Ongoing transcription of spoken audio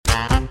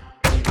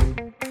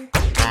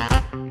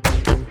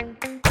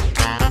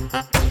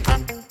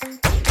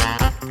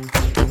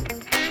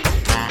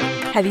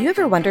Have you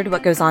ever wondered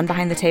what goes on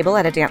behind the table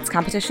at a dance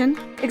competition?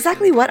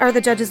 Exactly what are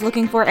the judges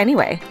looking for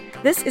anyway?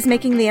 This is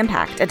Making the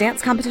Impact, a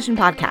dance competition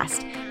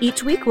podcast.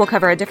 Each week we'll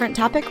cover a different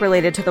topic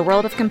related to the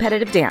world of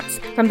competitive dance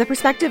from the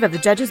perspective of the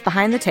judges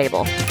behind the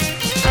table.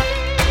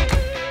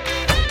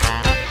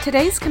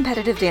 Today's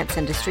competitive dance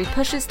industry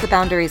pushes the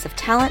boundaries of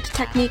talent,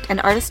 technique,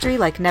 and artistry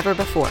like never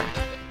before.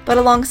 But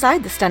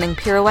alongside the stunning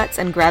pirouettes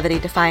and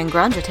gravity-defying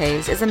grand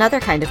jetés is another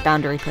kind of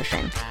boundary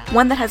pushing,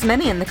 one that has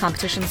many in the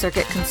competition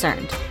circuit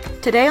concerned.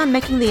 Today on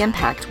Making the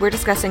Impact, we're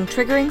discussing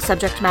triggering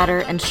subject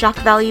matter and shock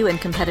value in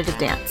competitive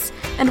dance,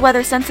 and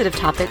whether sensitive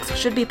topics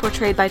should be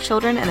portrayed by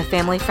children in a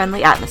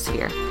family-friendly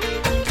atmosphere.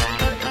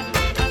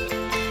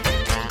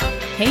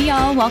 Hey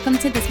y'all, welcome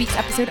to this week's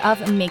episode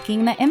of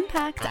Making the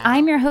Impact.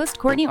 I'm your host,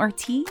 Courtney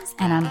Ortiz,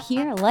 and I'm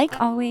here,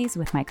 like always,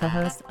 with my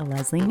co-host,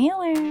 Leslie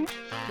Mueller.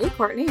 Hey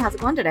Courtney, how's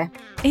it going today?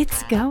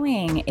 It's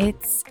going.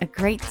 It's a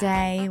great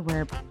day.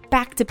 We're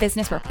back to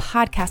business. We're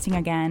podcasting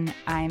again.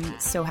 I'm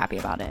so happy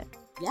about it.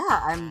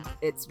 Yeah,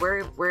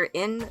 we're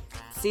in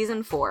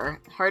season 4.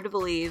 Hard to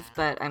believe,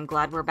 but I'm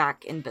glad we're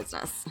back in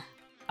business.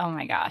 Oh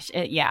my gosh.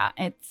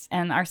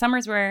 And our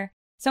summers were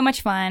so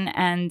much fun,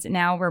 and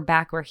now we're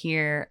back, we're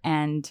here,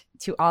 and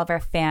to all of our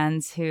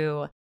fans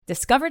who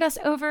discovered us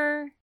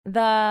over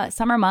the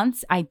summer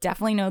months, I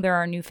definitely know there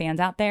are new fans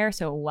out there,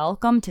 so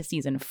welcome to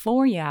season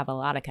 4. You have a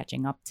lot of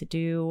catching up to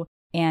do,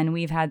 and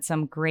we've had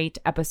some great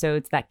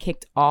episodes that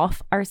kicked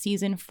off our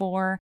season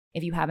 4.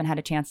 If you haven't had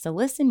a chance to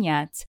listen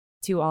yet,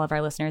 to all of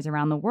our listeners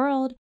around the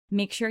world,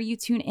 make sure you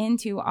tune in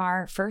to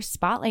our first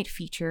Spotlight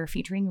feature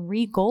featuring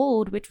Ree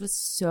Gold, which was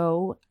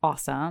so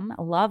awesome.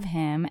 Love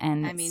him.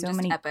 And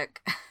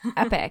epic.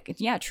 Epic.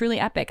 Yeah,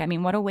 truly epic. I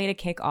mean, what a way to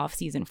kick off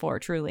season 4,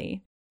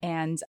 truly.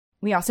 And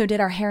we also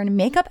did our hair and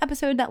makeup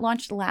episode that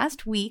launched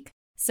last week.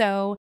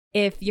 So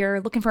if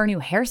you're looking for a new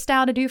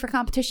hairstyle to do for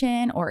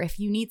competition, or if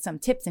you need some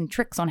tips and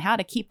tricks on how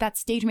to keep that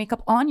stage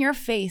makeup on your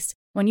face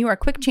when you are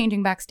quick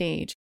changing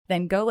backstage,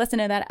 then go listen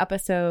to that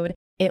episode.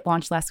 It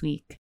launched last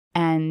week.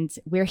 And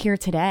we're here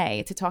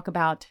today to talk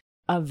about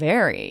a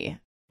very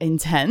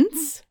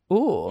intense,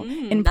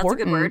 important, that's a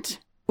good word.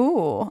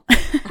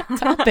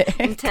 Topic.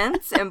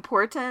 Intense,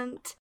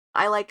 important.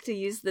 I like to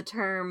use the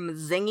term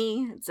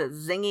zingy. It's a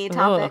zingy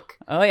topic.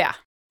 Oh yeah.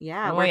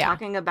 Yeah, we're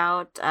talking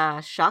about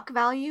shock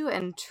value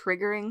and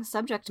triggering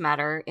subject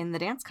matter in the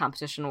dance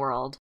competition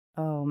world.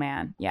 Oh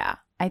man, yeah.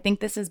 I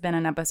think this has been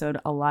an episode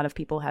a lot of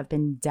people have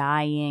been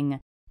dying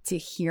to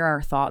hear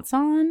our thoughts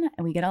on,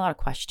 and we get a lot of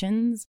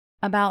questions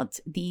about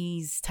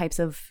these types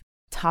of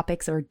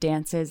topics or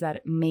dances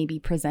that may be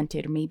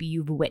presented. Maybe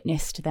you've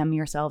witnessed them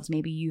yourselves.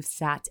 Maybe you've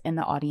sat in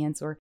the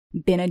audience or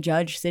been a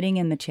judge sitting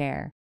in the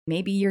chair.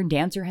 Maybe your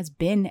dancer has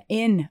been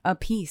in a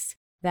piece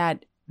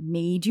that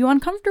made you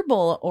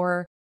uncomfortable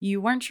or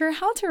you weren't sure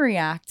how to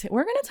react.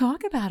 We're going to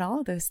talk about all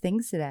of those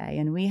things today,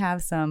 and we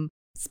have some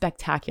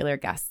spectacular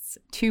guests,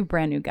 2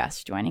 brand new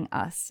guests joining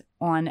us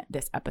on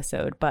this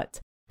episode.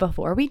 But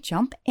before we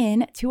jump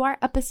in to our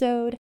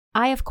episode,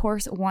 I, of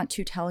course, want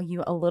to tell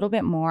you a little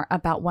bit more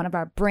about one of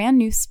our brand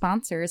new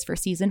sponsors for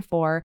season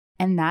 4,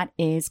 and that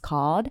is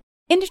called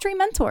Industry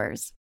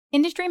Mentors.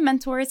 Industry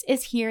Mentors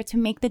is here to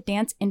make the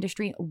dance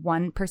industry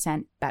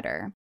 1%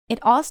 better. It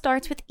all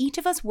starts with each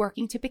of us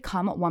working to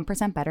become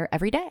 1% better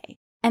every day,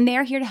 and they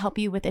are here to help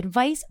you with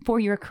advice for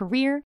your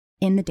career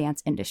in the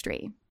dance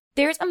industry.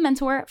 There's a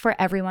mentor for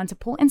everyone to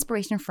pull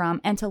inspiration from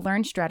and to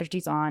learn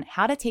strategies on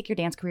how to take your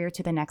dance career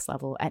to the next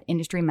level at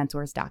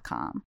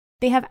industrymentors.com.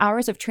 They have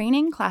hours of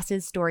training,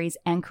 classes, stories,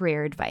 and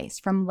career advice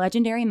from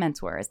legendary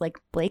mentors like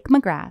Blake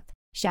McGrath,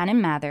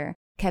 Shannon Mather,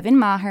 Kevin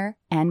Maher,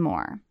 and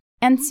more.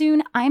 And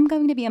soon, I'm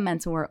going to be a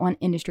mentor on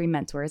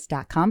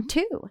industrymentors.com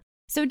too.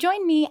 So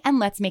join me and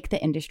let's make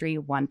the industry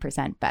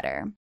 1%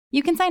 better.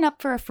 You can sign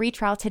up for a free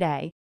trial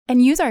today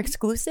and use our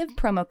exclusive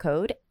promo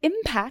code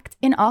IMPACT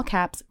in all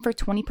caps for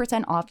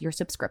 20% off your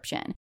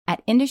subscription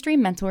at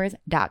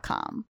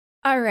industrymentors.com.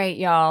 All right,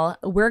 y'all,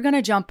 we're going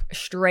to jump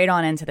straight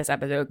on into this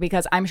episode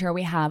because I'm sure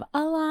we have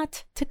a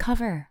lot to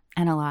cover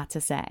and a lot to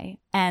say.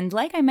 And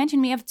like I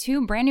mentioned, we have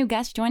 2 brand new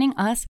guests joining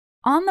us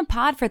on the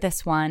pod for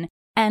this one.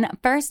 And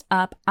first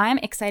up, I'm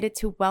excited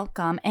to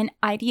welcome an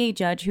IDA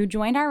judge who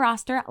joined our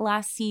roster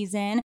last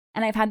season.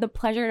 And I've had the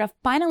pleasure to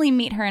finally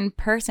meet her in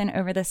person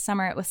over the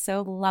summer. It was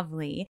so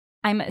lovely.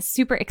 I'm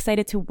super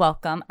excited to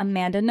welcome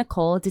Amanda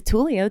Nicole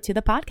DiTullio to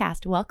the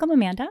podcast. Welcome,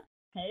 Amanda.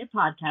 Hey,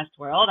 podcast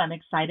world. I'm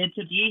excited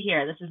to be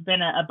here. This has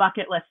been a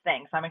bucket list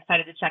thing, so I'm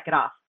excited to check it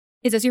off.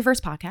 Is this your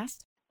first podcast?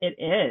 It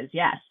is,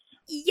 yes.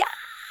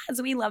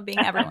 Yes! We love being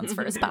everyone's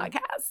first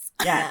podcast.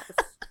 Yes.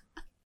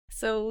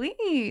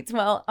 Sweet.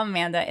 Well,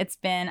 Amanda, it's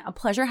been a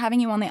pleasure having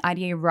you on the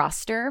IDA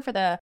roster for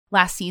the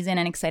last season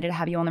and excited to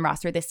have you on the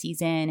roster this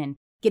season and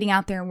getting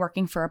out there and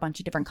working for a bunch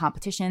of different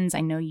competitions.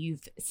 I know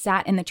you've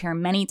sat in the chair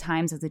many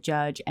times as a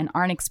judge and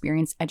are an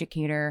experienced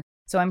educator,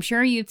 so I'm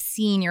sure you've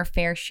seen your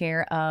fair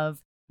share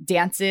of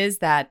dances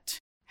that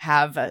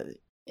have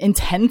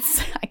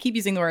intense, I keep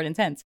using the word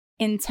intense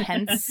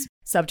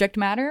subject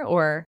matter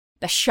or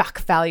the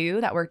shock value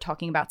that we're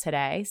talking about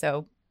today.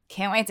 So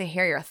can't wait to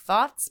hear your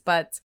thoughts.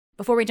 But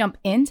Before we jump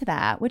into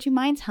that, would you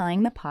mind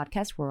telling the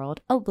podcast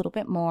world a little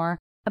bit more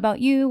about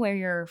you, where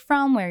you're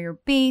from, where you're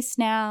based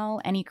now,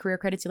 any career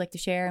credits you'd like to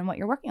share, and what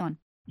you're working on?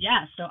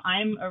 Yeah, so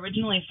I'm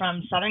originally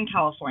from Southern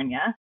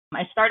California.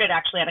 I started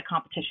actually at a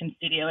competition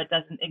studio. It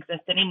doesn't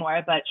exist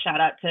anymore, but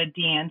shout out to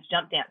Deanne's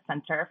Jump Dance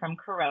Center from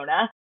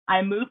Corona.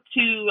 I moved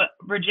to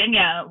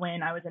Virginia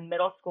when I was in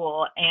middle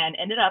school and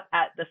ended up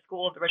at the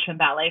School of the Richmond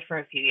Ballet for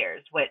a few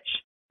years, which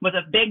was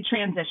a big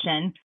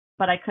transition,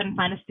 but I couldn't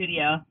find a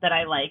studio that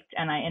I liked,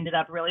 and I ended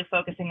up really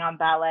focusing on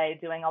ballet,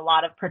 doing a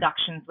lot of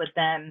productions with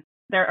them.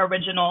 Their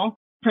original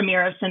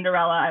premiere of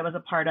Cinderella I was a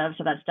part of,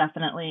 so that's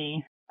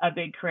definitely a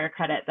big career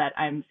credit that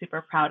I'm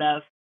super proud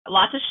of.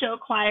 Lots of show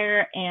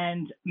choir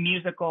and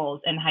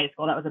musicals in high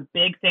school. That was a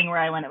big thing where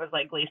I went. It was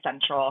like Glee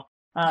Central.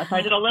 So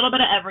I did a little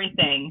bit of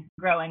everything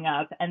growing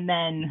up, and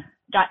then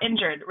got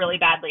injured really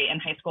badly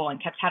in high school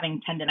and kept having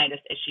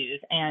tendonitis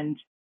issues, and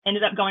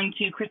ended up going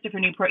to Christopher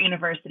Newport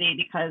University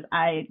because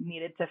I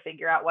needed to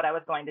figure out what I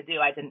was going to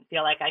do. I didn't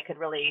feel like I could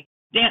really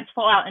dance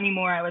full out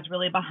anymore. I was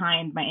really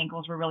behind. My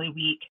ankles were really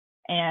weak.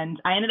 And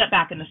I ended up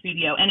back in the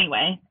studio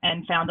anyway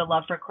and found a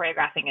love for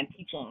choreographing and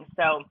teaching.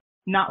 So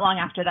not long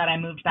after that, I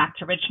moved back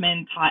to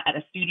Richmond, taught at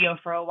a studio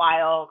for a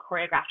while,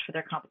 choreographed for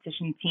their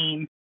competition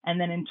team. And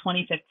then in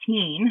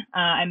 2015,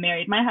 I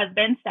married my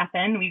husband,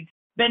 Stefan. We've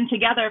been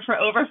together for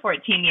over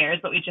 14 years,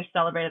 but we just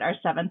celebrated our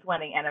 7th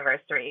wedding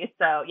anniversary.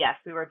 So yes,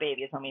 we were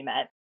babies when we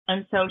met.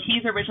 And so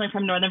he's originally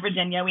from Northern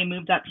Virginia. We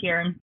moved up here,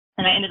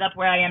 and I ended up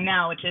where I am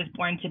now, which is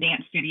Born to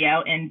Dance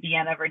Studio in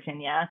Vienna,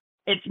 Virginia.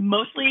 It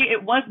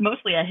was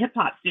mostly a hip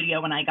hop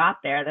studio when I got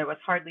there. There was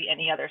hardly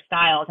any other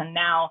styles. And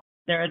now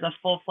there is a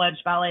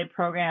full-fledged ballet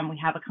program. We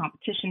have a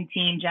competition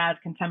team, jazz,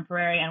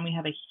 contemporary, and we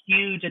have a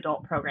huge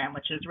adult program,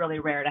 which is really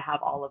rare to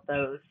have all of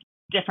those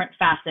different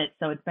facets.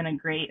 So it's been a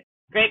great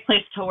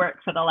place to work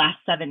for the last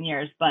 7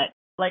 years. But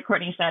like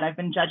Courtney said, I've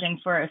been judging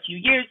for a few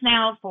years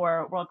now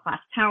for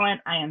world-class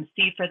talent. I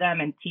MC for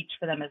them and teach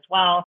for them as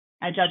well.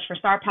 I judge for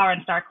Star Power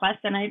and Star Quest,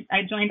 and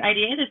I joined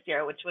IDA this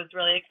year, which was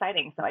really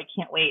exciting. So I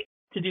can't wait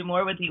to do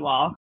more with you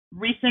all.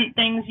 Recent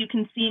things, you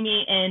can see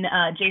me in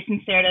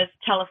Jason Cerda's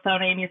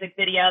Telefone music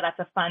video. That's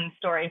a fun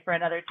story for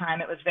another time.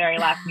 It was very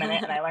last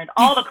minute, and I learned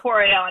all the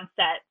choreo on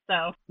set.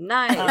 So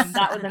nice.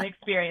 That was an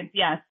experience,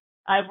 yes.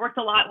 I've worked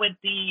a lot with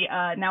the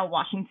now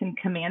Washington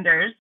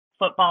Commanders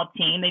football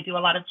team. They do a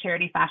lot of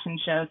charity fashion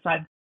shows, so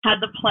I've had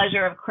the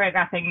pleasure of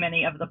choreographing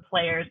many of the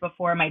players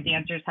before my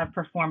dancers have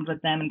performed with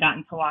them and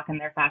gotten to walk in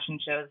their fashion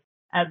shows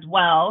as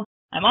well.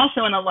 I'm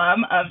also an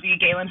alum of the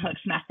Galen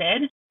Hooks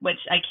method, which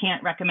I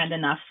can't recommend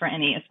enough for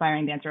any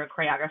aspiring dancer or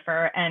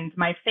choreographer. And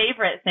my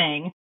favorite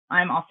thing,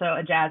 I'm also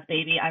a jazz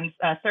baby. I'm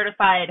a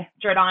certified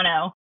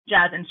Giordano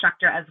jazz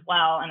instructor as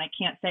well, and I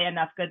can't say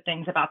enough good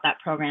things about that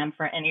program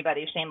for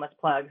anybody, shameless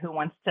plug, who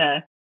wants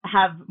to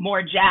have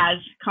more jazz,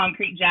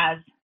 concrete jazz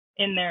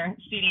in their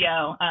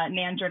studio.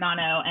 Nan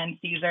Giordano and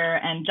Caesar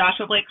and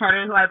Joshua Blake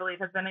Carter, who I believe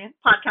has been a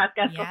podcast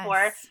guest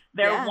before.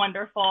 They're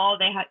wonderful.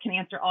 They can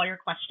answer all your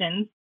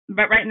questions.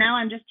 But right now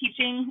I'm just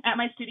teaching at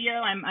my studio.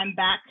 I'm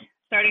back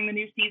starting the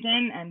new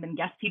season and been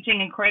guest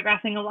teaching and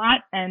choreographing a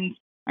lot. And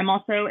I'm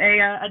also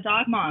a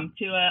dog mom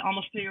to a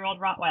almost 3-year-old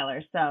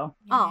Rottweiler. So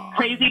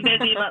crazy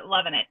busy, but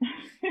loving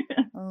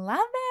it. Love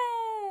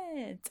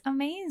it.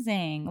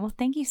 Amazing. Well,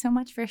 thank you so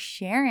much for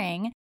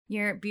sharing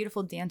your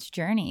beautiful dance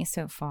journey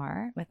so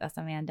far with us,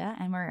 Amanda.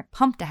 And we're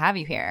pumped to have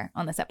you here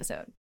on this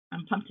episode.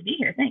 I'm pumped to be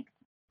here. Thanks.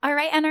 All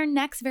right. And our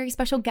next very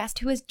special guest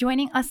who is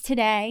joining us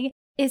today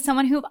is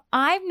someone who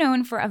I've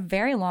known for a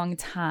very long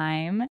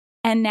time.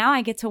 And now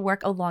I get to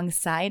work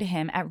alongside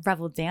him at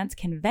Revel Dance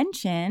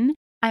Convention.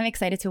 I'm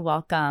excited to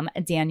welcome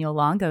Daniel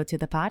Longo to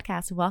the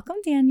podcast. Welcome,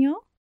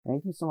 Daniel.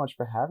 Thank you so much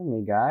for having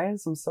me,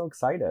 guys. I'm so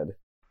excited.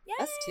 Yay!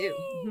 Us too.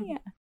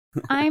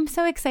 I'm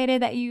so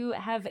excited that you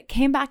have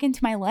came back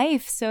into my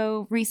life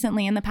so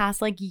recently in the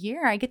past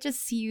year. I get to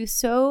see you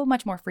so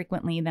much more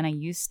frequently than I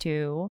used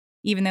to,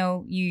 even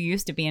though you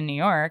used to be in New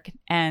York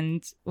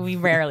and we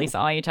rarely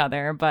saw each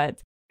other.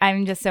 But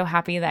I'm just so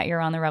happy that you're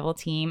on the Revel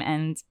team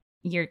and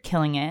you're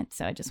killing it.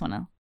 So I just want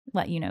to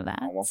let you know that.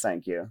 Oh, well,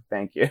 thank you.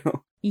 Thank you.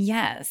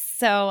 Yes.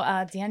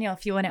 So Daniel,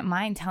 if you wouldn't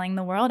mind telling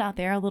the world out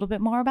there a little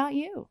bit more about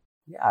you.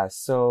 Yeah.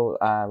 So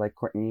like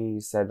Courtney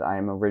said,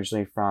 I'm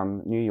originally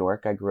from New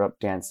York. I grew up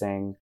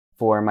dancing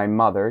for my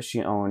mother.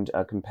 She owned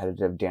a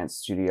competitive dance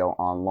studio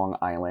on Long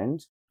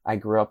Island. I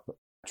grew up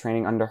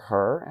training under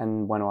her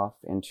and went off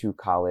into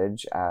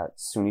college at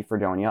SUNY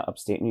Fredonia,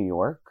 upstate New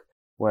York,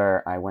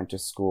 where I went to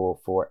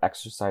school for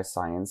exercise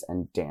science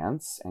and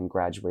dance and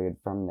graduated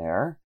from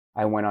there.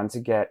 I went on to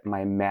get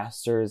my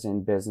master's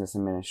in business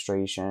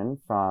administration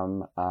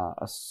from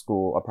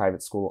a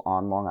private school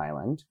on Long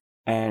Island.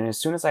 And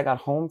as soon as I got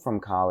home from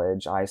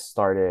college, I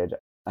started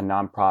a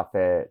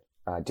nonprofit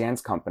dance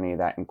company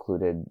that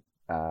included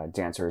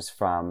dancers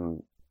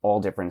from all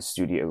different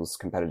studios,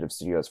 competitive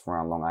studios from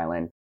around Long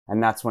Island.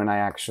 And that's when I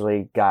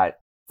actually got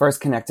first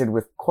connected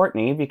with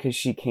Courtney because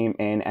she came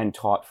in and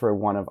taught for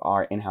one of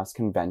our in-house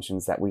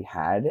conventions that we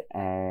had.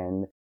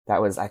 And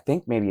That was, I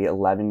think, maybe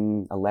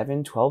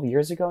 12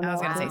 years ago now. I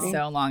was going to say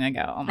so long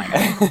ago. Oh my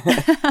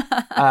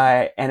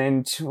God. And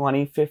in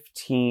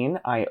 2015,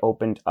 I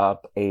opened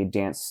up a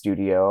dance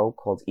studio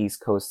called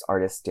East Coast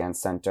Artists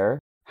Dance Center.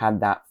 Had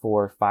that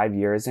for 5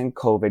 years, and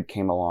COVID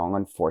came along,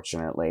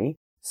 unfortunately.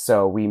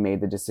 So we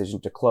made the decision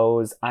to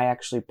close. I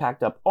actually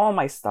packed up all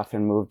my stuff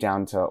and moved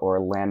down to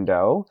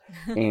Orlando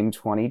in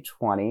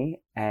 2020.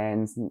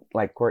 And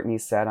like Courtney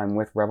said, I'm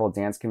with Revel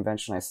Dance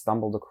Convention. I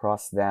stumbled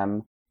across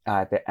them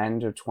at the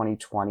end of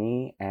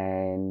 2020,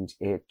 and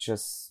it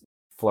just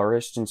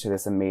flourished into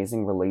this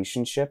amazing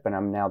relationship. And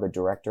I'm now the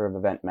director of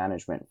event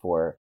management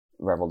for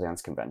Revel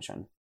Dance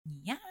Convention.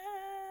 Yes.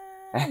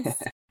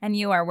 And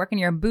you are working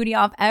your booty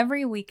off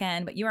every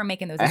weekend, but you are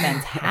making those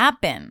events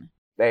happen.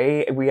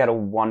 We had a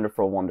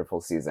wonderful, wonderful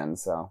season.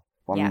 So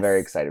I'm very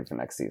excited for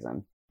next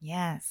season.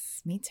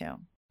 Yes, me too.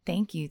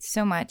 Thank you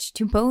so much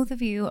to both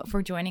of you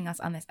for joining us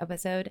on this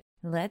episode.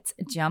 Let's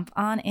jump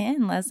on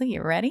in. Leslie,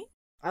 you ready?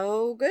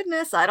 Oh,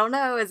 goodness. I don't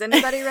know. Is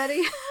anybody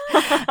ready?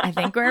 I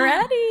think we're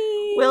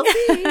ready. We'll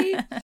see.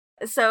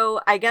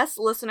 So I guess,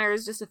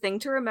 listeners, just a thing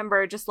to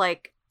remember, just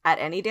like at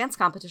any dance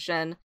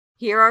competition,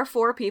 here are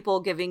 4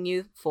 people giving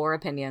you 4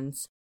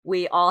 opinions.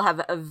 We all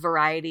have a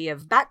variety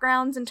of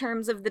backgrounds in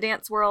terms of the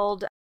dance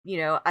world. You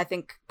know, I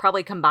think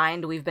probably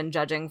combined, we've been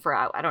judging for,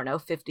 I don't know,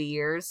 50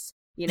 years,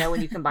 you know,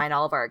 when you combine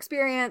all of our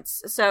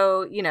experience.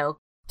 So, you know,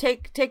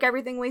 take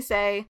everything we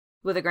say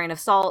with a grain of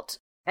salt.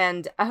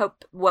 And I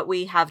hope what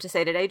we have to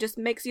say today just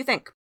makes you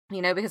think,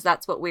 you know, because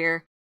that's what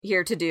we're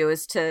here to do,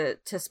 is to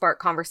spark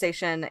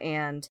conversation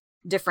and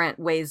different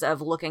ways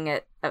of looking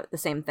at the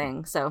same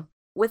thing. So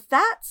with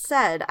that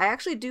said, I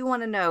actually do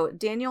want to know,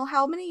 Daniel,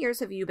 how many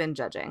years have you been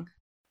judging?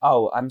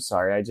 Oh, I'm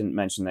sorry. I didn't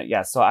mention that.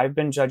 Yeah, so I've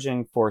been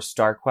judging for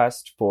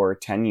StarQuest for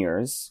 10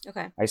 years.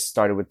 Okay. I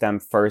started with them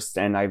first,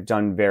 and I've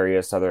done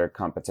various other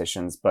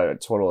competitions, but a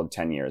total of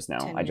 10 years now.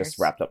 10 I just years.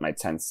 wrapped up my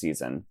 10th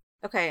season.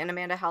 Okay, and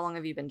Amanda, how long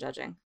have you been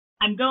judging?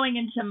 I'm going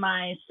into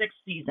my 6th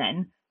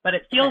season, but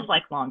it feels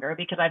like longer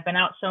because I've been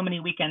out so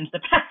many weekends the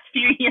past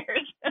few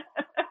years.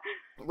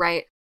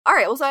 Right. All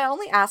right, well, so I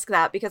only ask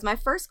that because my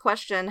first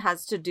question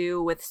has to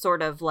do with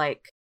sort of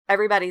like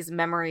everybody's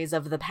memories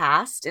of the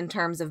past in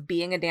terms of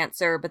being a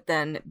dancer, but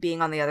then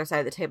being on the other side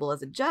of the table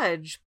as a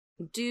judge.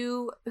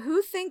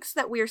 Who thinks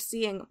that we're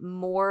seeing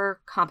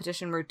more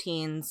competition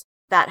routines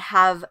that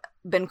have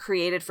been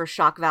created for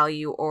shock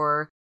value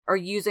or are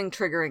using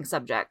triggering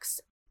subjects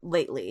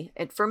lately?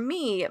 And for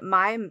me,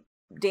 my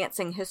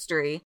dancing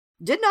history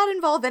did not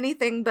involve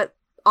anything but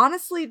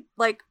honestly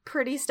like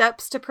pretty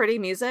steps to pretty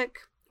music,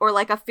 or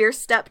like a fierce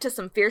step to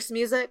some fierce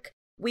music.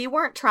 We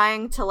weren't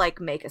trying to like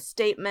make a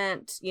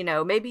statement, you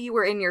know, maybe you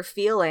were in your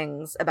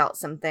feelings about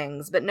some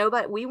things, but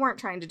we weren't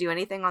trying to do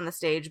anything on the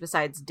stage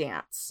besides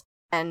dance.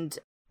 And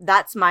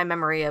that's my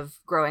memory of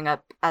growing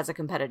up as a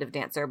competitive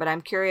dancer. But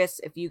I'm curious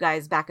if you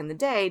guys back in the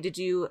day, did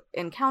you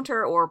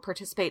encounter or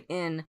participate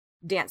in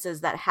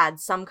dances that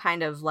had some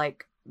kind of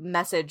like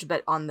message,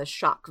 but on the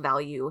shock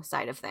value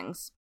side of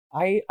things?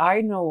 I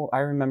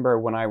remember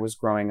when I was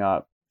growing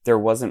up, there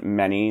wasn't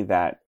many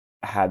that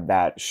had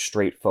that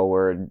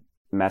straightforward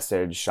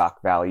message,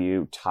 shock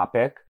value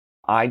topic.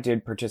 I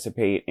did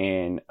participate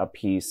in a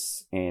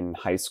piece in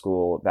high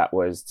school that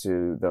was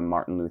to the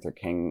Martin Luther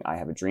King I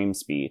Have a Dream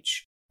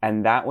speech.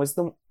 And that was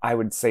I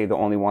would say the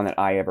only one that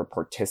I ever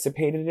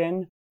participated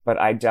in. But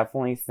I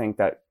definitely think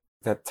that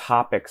the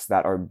topics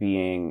that are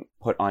being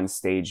put on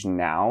stage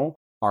now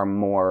are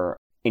more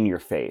in your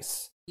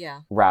face.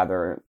 Yeah.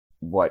 Rather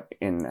what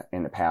in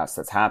the past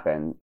that's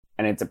happened.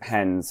 And it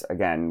depends,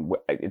 again,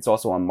 it's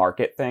also a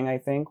market thing, I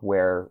think,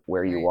 where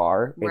you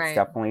are. It's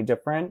definitely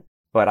different.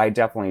 But I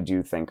definitely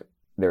do think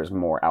there's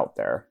more out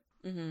there.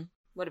 Mm-hmm.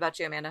 What about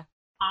you, Amanda?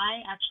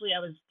 I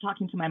was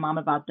talking to my mom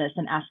about this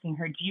and asking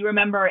her, do you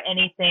remember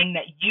anything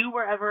that you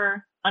were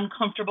ever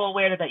uncomfortable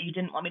with or that you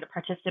didn't want me to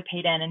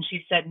participate in? And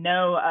she said,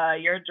 no,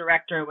 your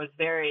director was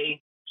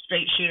very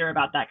straight shooter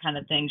about that kind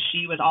of thing.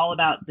 She was all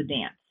about the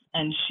dance.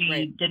 And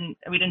we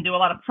didn't do a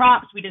lot of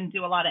props. We didn't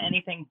do a lot of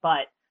anything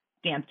but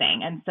dancing.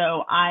 And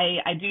so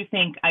I do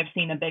think I've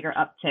seen a bigger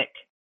uptick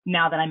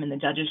now that I'm in the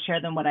judges chair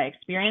than what I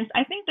experienced.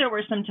 I think there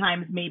were some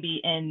times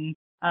maybe in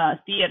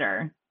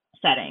theater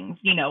settings,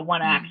 you know,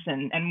 one acts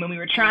and when we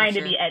were trying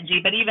to be edgy,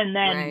 but even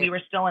then we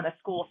were still in a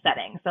school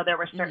setting. So there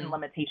were certain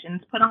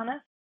limitations put on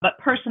us. But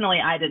personally,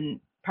 I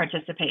didn't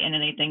participate in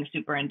anything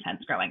super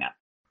intense growing up.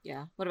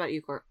 Yeah. What about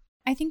you, Court?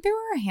 I think there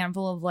were a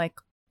handful of like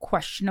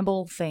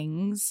questionable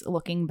things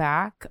looking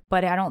back,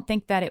 but I don't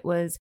think that it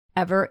was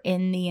ever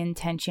in the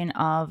intention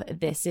of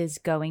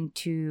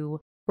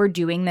we're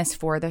doing this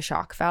for the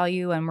shock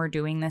value and we're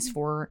doing this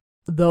for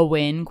the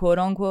win, quote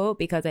unquote,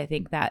 because I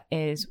think that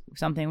is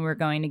something we're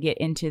going to get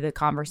into the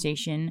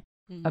conversation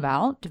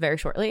about very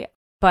shortly.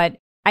 But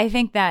I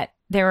think that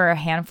there were a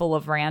handful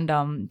of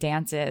random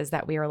dances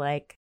that we were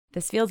like,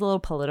 this feels a little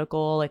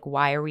political. Like,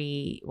 why are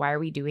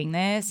we doing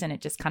this? And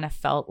it just kind of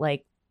felt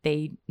like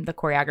the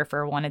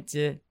choreographer wanted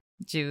to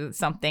do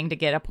something to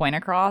get a point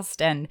across.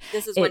 And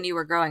this is when you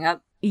were growing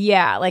up?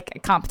 Yeah, like a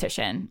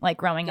competition, like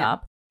growing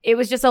up. it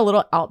was just a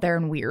little out there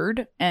and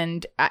weird.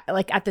 And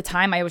like at the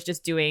time, I was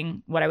just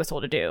doing what I was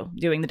told to do,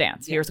 doing the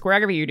dance. Here's the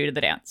choreography, you do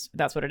the dance.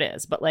 That's what it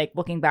is. But like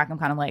looking back, I'm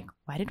kind of like,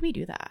 why did we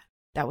do that?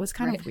 That was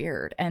kind of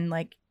weird. And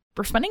like,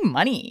 we're spending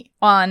money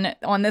on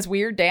this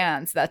weird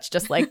dance that's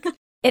just like,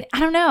 I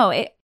don't know.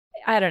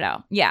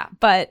 Yeah.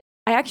 But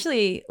I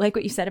actually like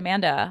what you said,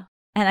 Amanda.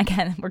 And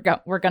again,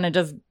 we're going to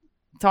just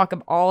talk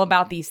all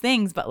about these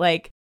things, but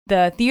like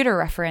the theater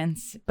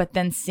reference, but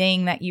then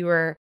saying that you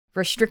were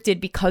restricted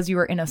because you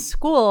were in a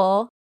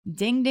school,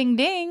 ding, ding,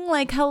 ding,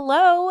 like,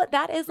 hello,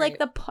 that is like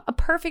a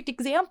perfect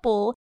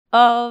example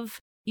of,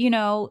 you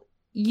know,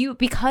 you,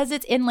 because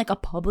it's in like a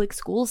public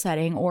school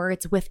setting or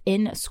it's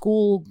within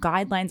school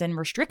guidelines and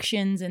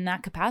restrictions in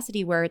that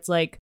capacity where it's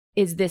like,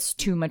 is this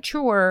too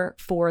mature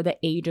for the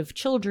age of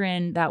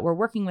children that we're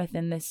working with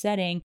in this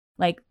setting?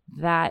 Like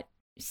that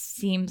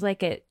seems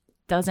like it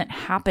doesn't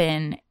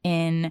happen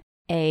in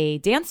a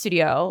dance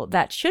studio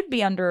that should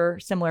be under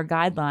similar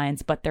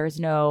guidelines, but there's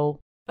no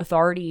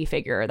authority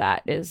figure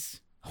that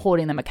is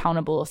holding them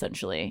accountable,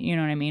 essentially. You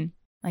know what I mean?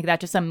 Like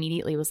that just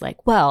immediately was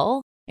like,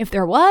 well, if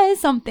there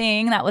was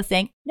something that was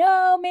saying,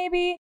 no,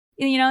 maybe,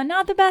 you know,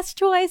 not the best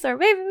choice, or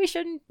maybe we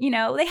shouldn't, you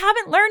know, they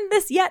haven't learned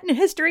this yet in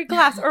history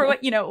class or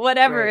what, you know,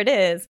 whatever it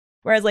is.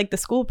 Whereas like the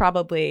school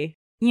probably,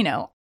 you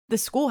know, the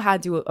school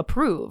had to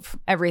approve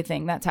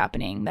everything that's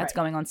happening, that's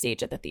going on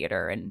stage at the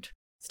theater and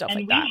stuff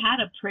like that. And we had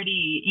a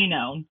pretty, you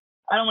know,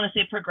 I don't want to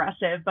say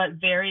progressive, but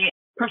very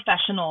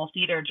professional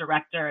theater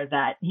director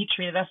that he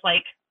treated us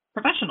like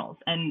professionals.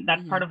 And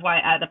that's part of why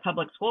at the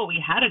public school,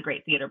 we had a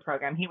great theater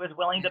program. He was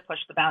willing to push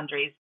the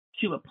boundaries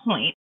to a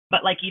point.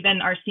 But like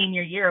even our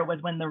senior year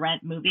was when the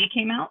Rent movie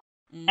came out.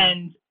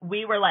 And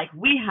we were like,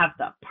 we have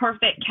the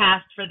perfect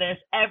cast for this.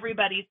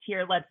 Everybody's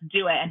here. Let's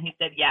do it. And he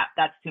said, yeah,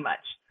 that's too much.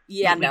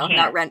 Yeah, no,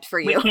 not Rent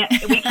for you. We can't.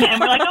 And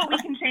we're like, oh, we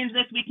can change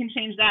this. We can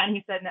change that. And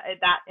he said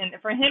that. And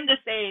for him to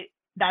say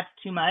that's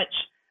too much,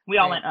 we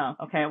all went, oh,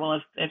 okay, well,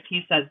 if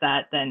he says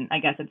that, then I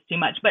guess it's too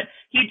much. But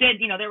he did,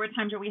 you know, there were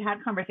times where we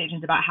had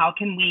conversations about how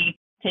can we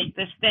take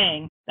this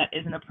thing that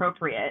isn't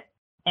appropriate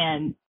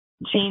and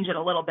change it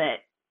a little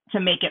bit to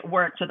make it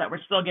work so that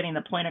we're still getting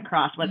the point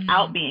across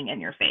without being in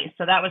your face.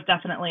 So that was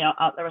definitely,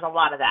 there was a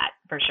lot of that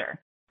for sure.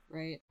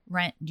 Right.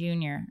 Rent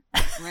Junior.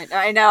 Right.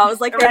 I know. I was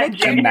like, they make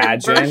junior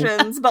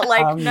versions, but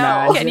like,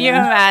 no. Can you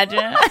imagine?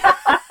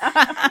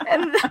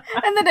 and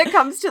then it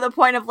comes to the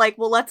point of like,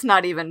 well, let's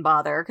not even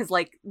bother. Because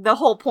like the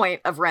whole point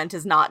of Rent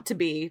is not to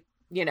be,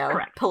 you know,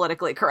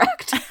 politically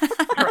correct.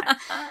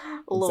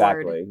 Lord.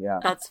 Exactly. Yeah.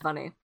 That's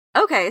funny.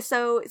 Okay,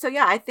 so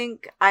yeah, I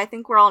think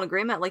we're all in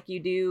agreement. Like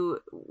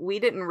we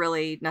didn't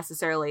really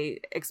necessarily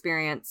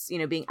experience, you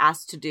know, being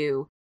asked to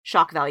do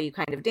shock value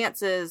kind of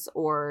dances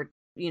or,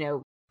 you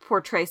know,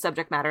 portray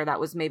subject matter that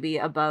was maybe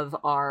above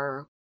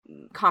our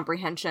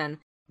comprehension.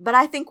 But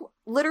I think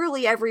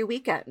literally every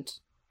weekend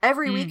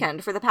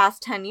for the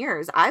past 10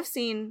 years, I've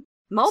seen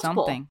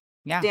multiple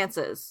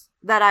dances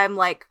that I'm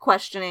like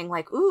questioning,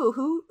 like,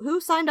 ooh,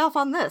 who signed off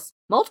on this?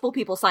 Multiple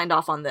people signed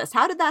off on this.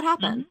 How did that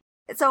happen?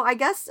 So I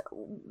guess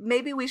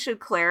maybe we should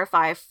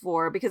clarify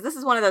because this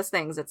is one of those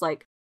things. It's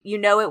like, you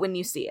know it when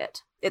you see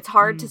it. It's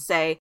hard to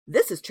say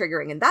this is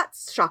triggering and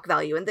that's shock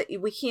value. And that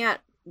we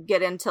can't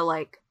get into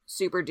like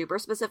super duper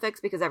specifics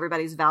because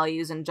everybody's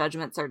values and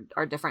judgments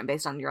are different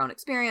based on your own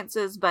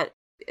experiences. But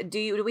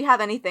do we have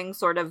anything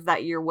sort of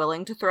that you're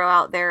willing to throw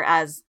out there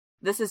as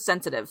this is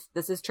sensitive,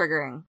 this is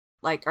triggering?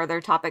 Like, are there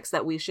topics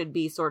that we should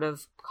be sort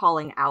of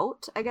calling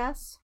out, I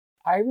guess?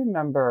 I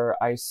remember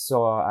I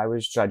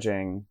was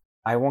judging,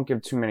 I won't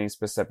give too many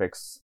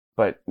specifics,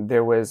 but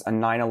there was a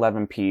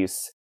 9/11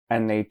 piece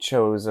and they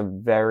chose a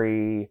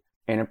very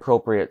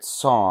inappropriate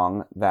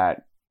song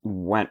that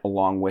went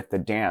along with the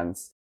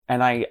dance.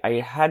 And I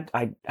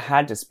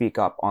had to speak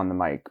up on the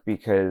mic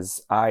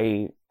because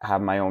I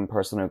have my own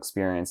personal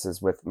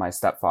experiences with my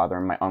stepfather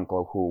and my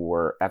uncle who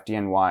were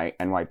FDNY,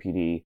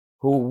 NYPD,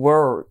 who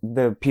were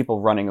the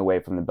people running away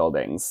from the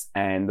buildings.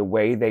 And the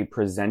way they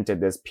presented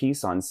this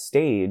piece on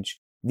stage,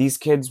 these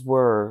kids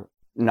were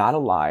not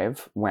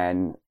alive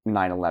when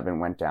 9/11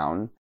 went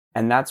down.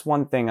 And that's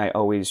one thing I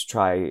always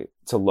try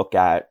to look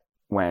at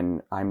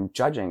when I'm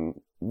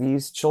judging.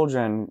 These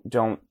children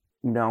don't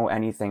know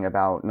anything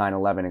about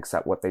 9/11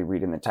 except what they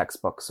read in the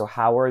textbook. So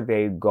how are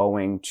they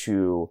going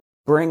to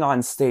bring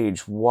on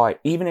stage what,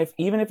 even if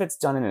it's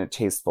done in a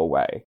tasteful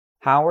way,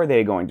 how are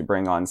they going to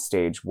bring on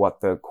stage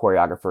what the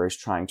choreographer is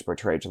trying to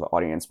portray to the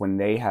audience when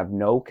they have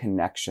no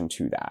connection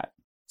to that?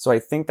 So I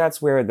think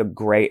that's where the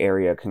gray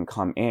area can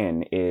come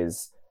in,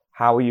 is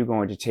how are you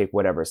going to take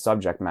whatever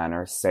subject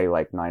matter, say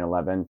like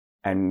 9/11,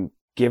 and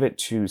give it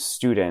to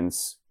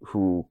students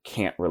who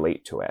can't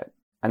relate to it?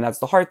 And that's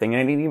the hard thing.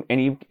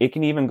 And it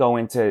can even go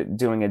into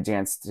doing a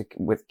dance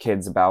with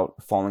kids about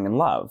falling in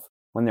love.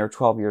 When they're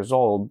 12 years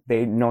old,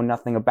 they know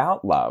nothing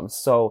about love.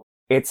 So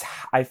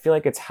I feel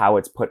like it's how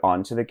it's put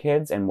onto the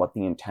kids and what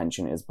the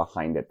intention is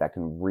behind it that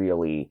can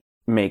really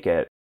make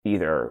it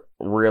either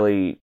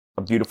really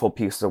a beautiful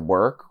piece of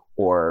work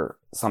or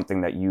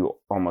something that you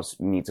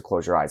almost need to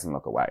close your eyes and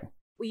look away.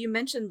 Well, you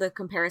mentioned the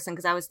comparison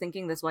because I was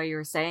thinking this while you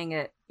were saying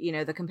it,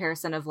 the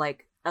comparison of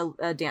like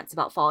a dance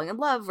about falling in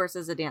love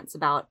versus a dance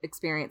about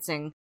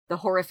experiencing the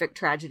horrific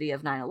tragedy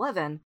of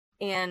 9/11.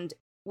 And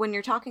when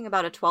you're talking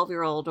about a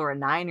 12-year-old or a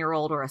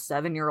 9-year-old or a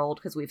 7-year-old,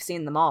 because we've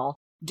seen them all,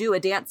 do a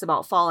dance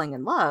about falling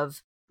in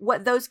love,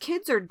 what those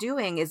kids are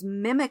doing is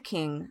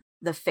mimicking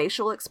the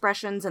facial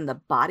expressions and the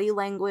body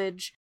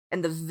language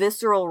and the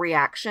visceral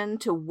reaction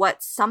to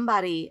what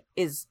somebody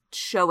is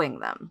showing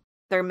them.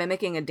 They're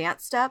mimicking a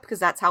dance step because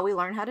that's how we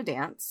learn how to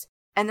dance.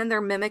 And then they're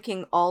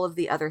mimicking all of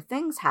the other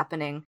things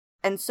happening.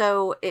 And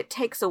so it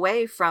takes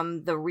away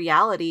from the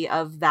reality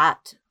of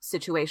that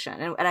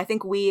situation. And I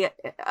think we,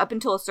 up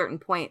until a certain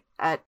point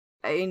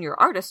in your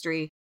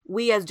artistry,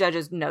 we as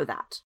judges know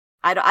that.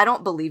 I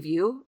don't believe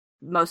you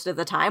most of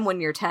the time when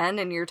you're 10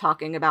 and you're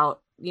talking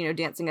about,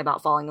 dancing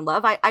about falling in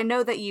love. I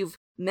know that you've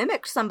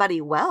mimicked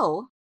somebody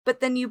well, but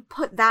then you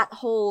put that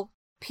whole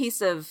piece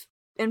of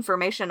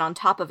information on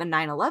top of a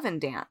 9/11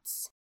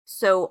 dance.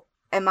 So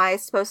am I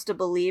supposed to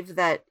believe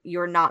that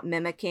you're not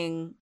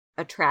mimicking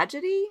a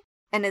tragedy?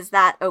 And is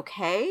that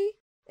okay?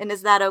 And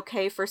is that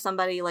okay for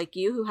somebody like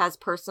you who has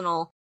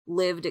personal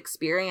lived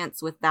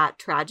experience with that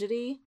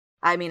tragedy?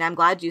 I mean, I'm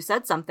glad you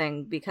said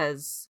something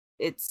because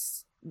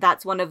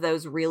that's one of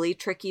those really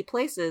tricky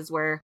places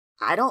where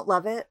I don't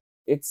love it.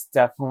 It's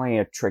definitely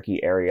a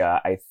tricky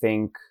area. I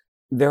think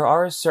there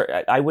are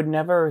I would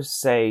never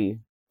say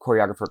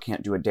choreographer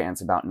can't do a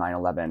dance about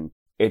 9/11.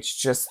 It's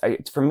just,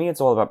 for me, it's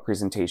all about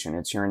presentation.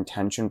 It's your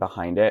intention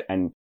behind it.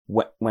 And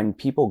when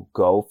people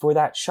go for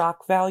that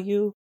shock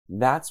value,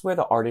 that's where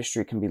the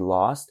artistry can be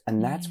lost.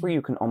 And that's where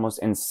you can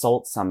almost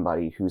insult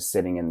somebody who's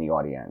sitting in the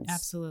audience.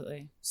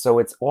 Absolutely. So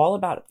it's all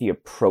about the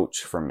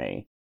approach for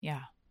me.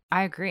 Yeah,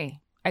 I agree.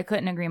 I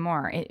couldn't agree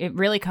more. It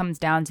really comes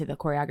down to the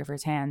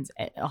choreographer's hands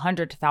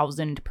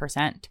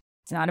 100,000%.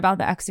 It's not about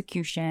the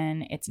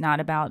execution. It's not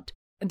about,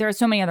 there are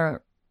so many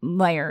other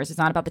layers. It's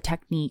not about the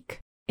technique.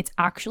 It's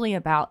actually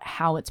about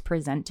how it's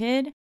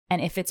presented.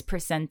 And if it's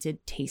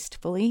presented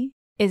tastefully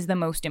is the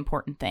most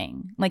important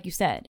thing. Like you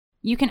said,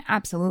 you can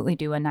absolutely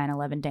do a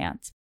 9/11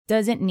 dance.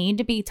 Does it need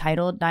to be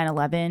titled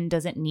 9/11?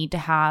 Does it need to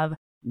have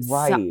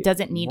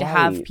to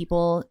have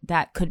people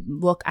that could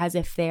look as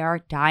if they are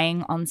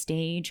dying on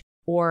stage?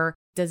 Or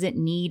does it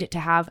need to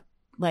have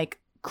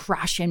like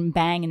crash and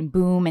bang and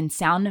boom and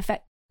sound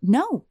effect?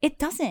 No, it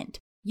doesn't.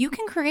 You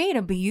can create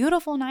a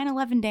beautiful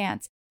 9/11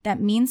 dance that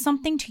means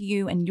something to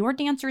you, and your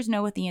dancers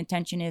know what the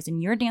intention is,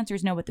 and your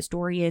dancers know what the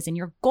story is, and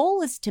your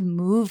goal is to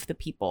move the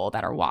people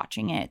that are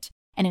watching it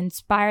and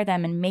inspire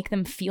them and make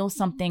them feel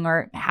something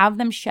or have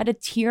them shed a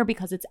tear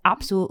because it's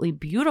absolutely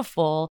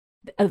beautiful,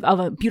 of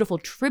a beautiful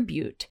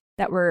tribute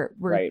that we're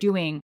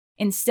doing,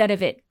 instead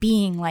of it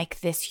being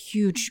like this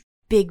huge,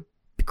 big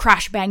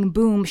crash, bang,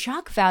 boom,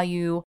 shock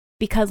value.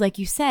 Because like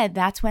you said,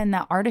 that's when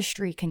the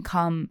artistry can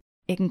come,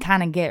 it can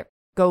kind of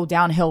go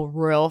downhill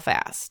real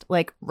fast.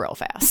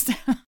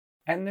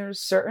 And there's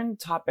certain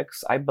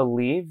topics I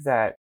believe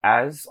that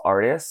as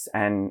artists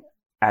and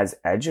as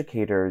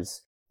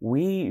educators,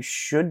 we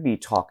should be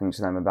talking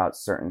to them about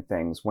certain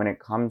things when it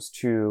comes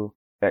to,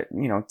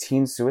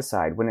 teen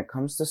suicide, when it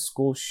comes to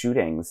school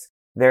shootings.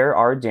 There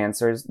are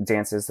dances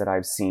that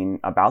I've seen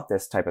about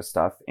this type of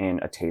stuff in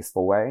a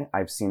tasteful way.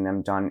 I've seen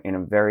them done in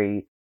a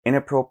very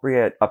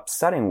inappropriate,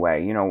 upsetting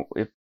way.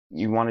 If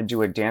you want to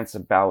do a dance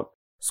about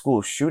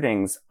school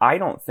shootings, I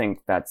don't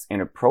think that's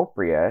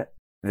inappropriate.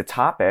 The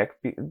topic,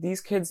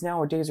 these kids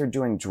nowadays are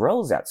doing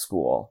drills at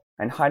school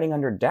and hiding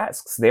under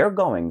desks. They're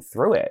going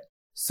through it.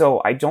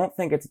 So I don't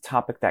think it's a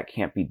topic that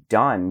can't be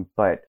done.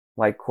 But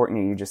like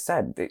Courtney, you just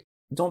said,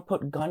 don't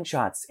put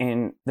gunshots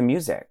in the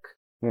music,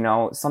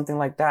 something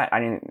like that.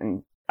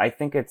 I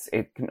think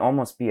it can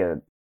almost be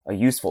a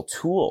useful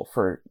tool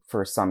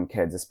for some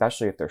kids,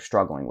 especially if they're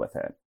struggling with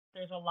it.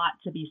 There's a lot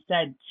to be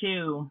said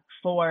too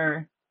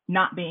for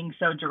not being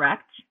so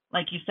direct.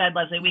 Like you said,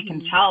 Leslie, we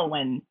can tell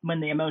when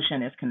the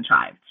emotion is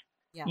contrived.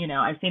 Yeah.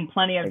 I've seen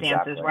plenty of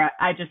dances where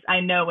I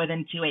know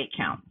within 2/8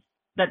 counts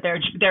that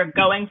they're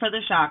going for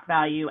the shock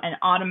value, and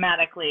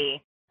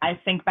automatically I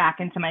think back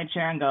into my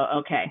chair and go,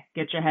 okay,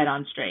 get your head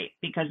on straight,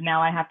 because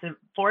now I have to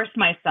force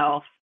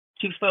myself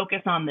to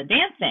focus on the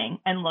dancing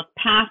and look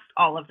past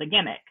all of the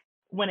gimmick.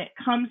 When it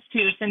comes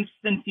to, since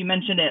you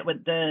mentioned it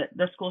with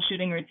the school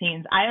shooting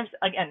routines, I have,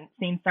 again,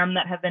 seen some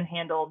that have been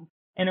handled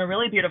in a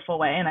really beautiful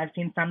way, and I've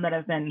seen some that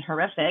have been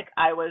horrific.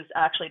 I was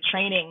actually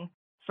training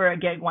for a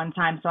gig one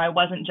time, so I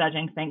wasn't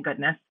judging, thank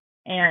goodness.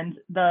 And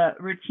the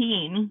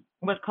routine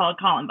was called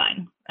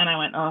Columbine. And I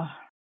went, oh,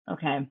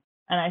 okay.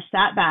 And I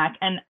sat back,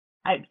 and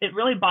it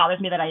really bothers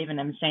me that I even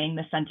am saying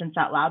this sentence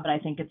out loud, but I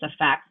think it's a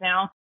fact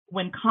now.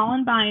 When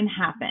Columbine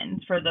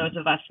happened, for those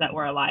of us that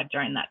were alive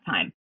during that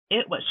time,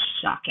 it was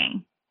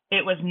shocking.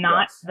 It was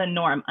not the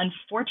norm.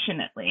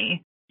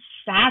 Unfortunately,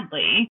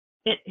 sadly,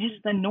 it is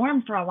the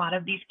norm for a lot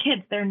of these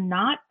kids. They're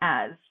not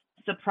as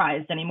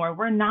surprised anymore.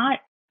 We're not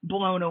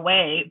blown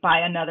away by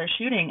another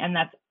shooting, and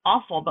that's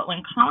awful. But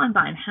when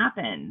Columbine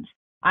happened,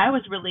 I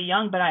was really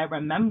young, but I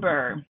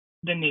remember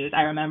the news.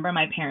 I remember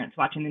my parents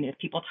watching the news,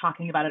 people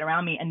talking about it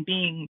around me, and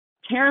being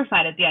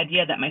terrified at the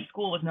idea that my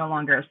school was no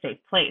longer a safe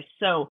place.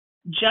 So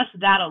just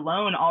that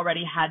alone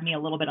already had me a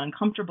little bit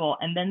uncomfortable.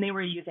 And then they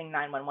were using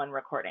 911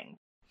 recordings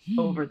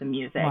over the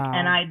music. Wow.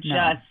 And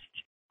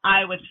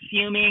I was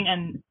fuming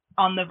and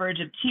on the verge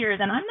of tears.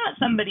 And I'm not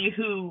somebody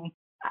who,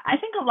 I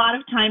think a lot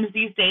of times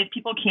these days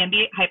people can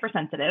be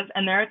hypersensitive.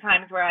 And there are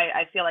times where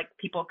I feel like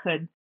people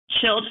could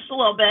chill just a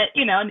little bit.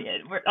 You know,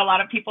 a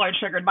lot of people are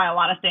triggered by a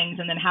lot of things.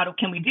 And then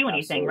can we do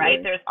anything,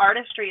 right? There's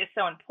artistry is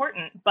so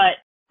important. But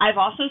I've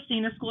also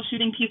seen a school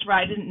shooting piece where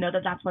I didn't know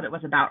that that's what it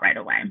was about right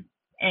away.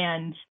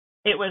 And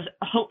it was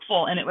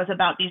hopeful, and it was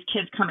about these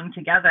kids coming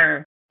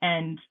together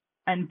and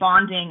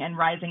bonding and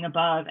rising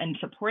above and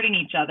supporting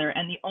each other.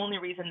 And the only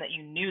reason that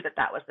you knew that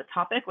that was the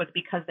topic was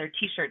because their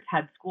t-shirts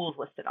had schools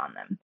listed on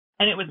them.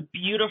 And it was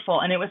beautiful,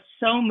 and it was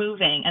so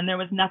moving, and there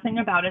was nothing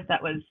about it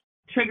that was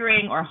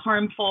triggering or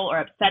harmful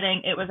or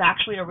upsetting. It was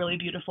actually a really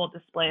beautiful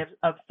display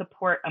of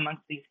support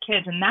amongst these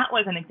kids. And that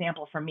was an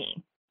example for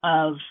me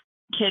of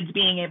kids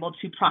being able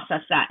to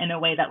process that in a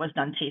way that was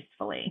done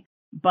tastefully.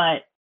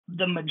 But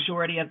the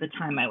majority of the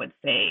time, I would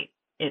say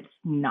it's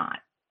not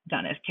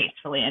done as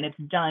tastefully, and it's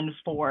done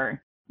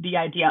for the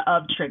idea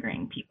of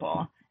triggering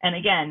people. And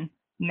again,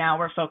 now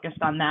we're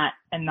focused on that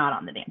and not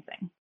on the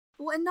dancing.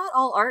 Well, and not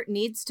all art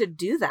needs to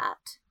do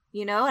that,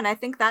 you know? And I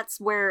think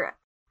that's where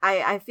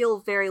I feel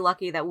very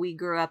lucky that we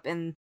grew up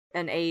in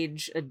an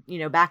age, you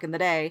know, back in the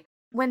day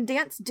when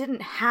dance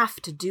didn't have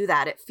to do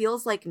that. It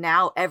feels like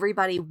now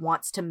everybody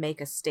wants to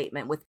make a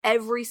statement with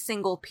every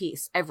single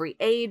piece. Every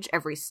age,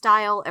 every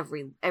style,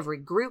 every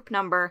group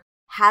number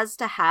has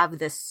to have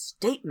this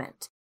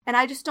statement. And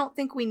I just don't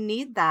think we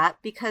need that,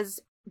 because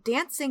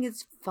dancing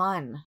is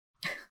fun.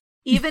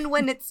 Even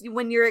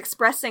when you're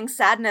expressing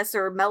sadness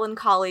or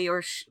melancholy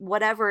or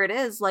whatever it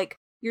is, like,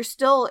 you're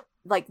still,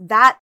 like,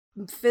 that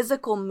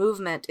physical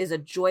movement is a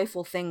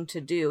joyful thing to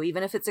do,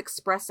 even if it's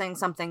expressing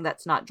something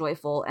that's not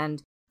joyful.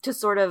 And to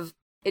sort of,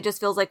 it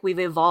just feels like we've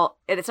evolved,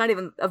 and it's not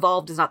even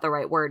evolved is not the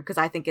right word, because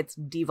I think it's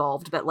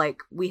devolved, but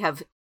like we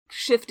have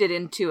shifted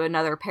into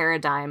another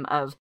paradigm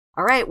of,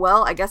 all right,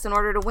 well, I guess in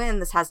order to win,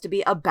 this has to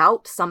be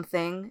about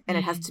something, and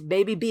it has to,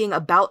 maybe being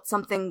about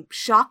something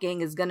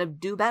shocking is going to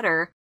do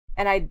better.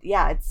 And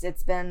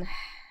it's been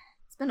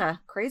a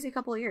crazy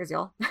couple of years,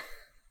 y'all.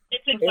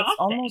 It's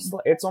exhausting.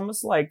 It's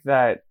almost like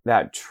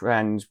that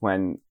trend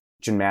when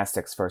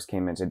gymnastics first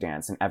came into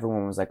dance, and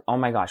everyone was like, oh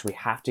my gosh, we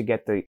have to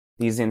get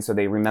these in so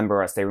they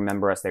remember us.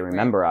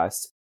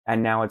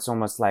 And now it's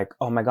almost like,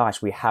 oh my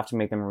gosh, we have to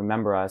make them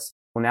remember us.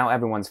 Well, now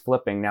everyone's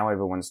flipping. Now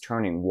everyone's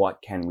turning.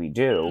 What can we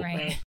do?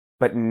 Right.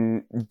 But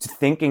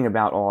thinking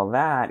about all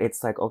that,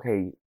 it's like,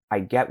 okay, I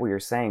get what you're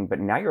saying, but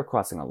now you're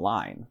crossing a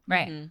line.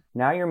 Right. Mm-hmm.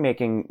 Now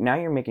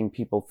you're making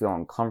people feel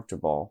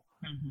uncomfortable.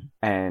 Mm-hmm.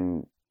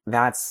 And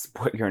that's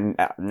what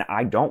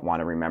I don't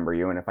want to remember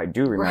you. And if I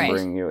do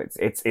remembering you,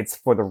 it's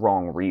for the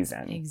wrong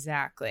reason.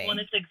 Exactly. Well, and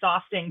it's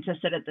exhausting to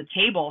sit at the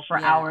table for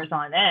hours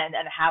on end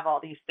and have all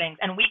these things.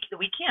 And we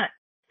can't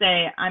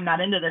say, I'm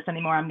not into this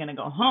anymore, I'm going to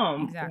go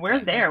home. Exactly.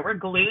 We're there. We're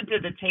glued to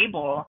the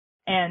table,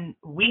 and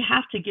we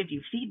have to give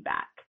you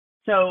feedback.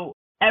 So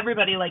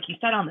everybody, like you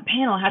said on the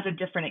panel, has a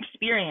different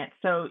experience.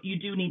 So you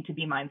do need to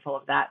be mindful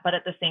of that. But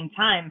at the same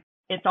time,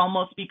 it's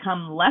almost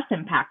become less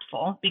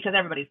impactful because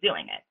everybody's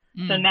doing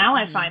it. So now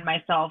I find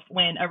myself,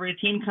 when a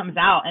routine comes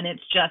out and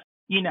it's just,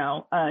 you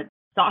know, a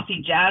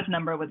saucy jazz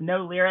number with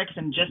no lyrics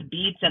and just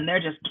beats, and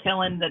they're just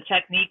killing the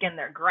technique and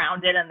they're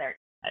grounded, and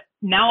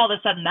now all of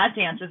a sudden that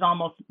dance is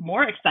almost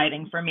more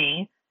exciting for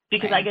me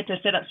because I get to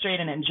sit up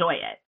straight and enjoy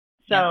it.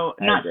 So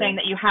not saying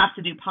that you have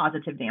to do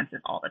positive dances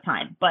all the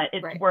time, but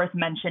it's worth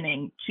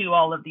mentioning to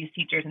all of these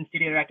teachers and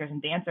studio directors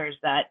and dancers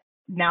that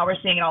now we're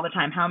seeing it all the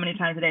time. How many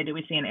times a day do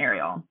we see an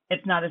aerial?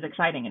 It's not as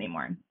exciting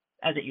anymore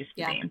as it used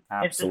to be.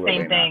 Absolutely it's the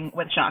same thing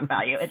with shock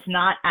value. It's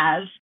not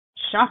as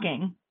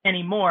shocking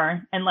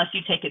anymore unless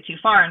you take it too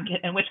far,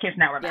 in which case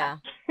now we're mad.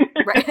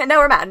 Right. Now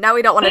we're mad. Now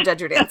we don't want to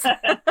judge your dance.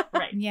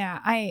 Right. Yeah,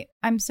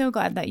 I'm so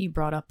glad that you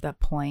brought up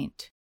that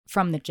point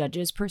from the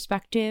judge's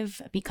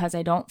perspective, because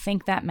I don't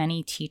think that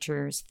many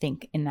teachers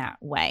think in that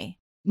way.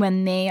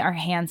 When they are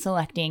hand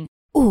selecting,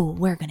 oh,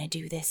 we're going to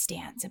do this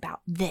dance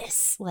about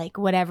this, like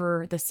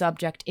whatever the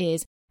subject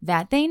is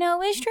that they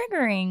know is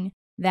triggering,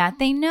 that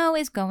they know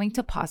is going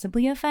to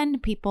possibly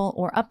offend people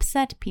or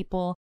upset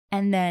people.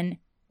 And then,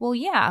 well,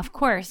 yeah, of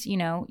course, you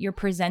know, you're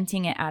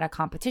presenting it at a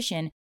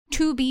competition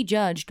to be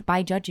judged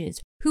by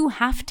judges who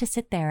have to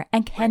sit there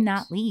and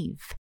cannot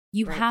leave.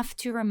 You have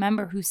to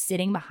remember who's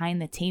sitting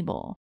behind the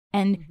table.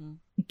 And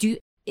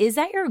is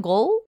that your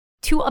goal?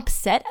 To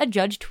upset a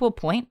judge to a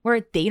point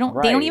where they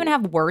don't even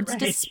have words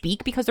to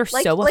speak because they're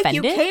so offended? Like,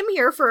 you came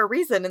here for a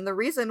reason, and the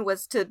reason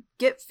was to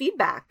get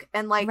feedback.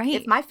 And like,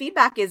 if my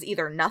feedback is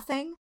either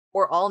nothing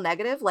or all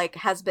negative, like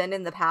has been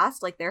in the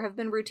past, like there have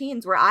been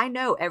routines where I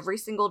know every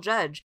single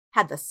judge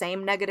had the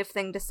same negative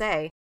thing to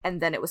say,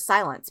 and then it was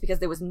silence because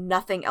there was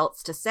nothing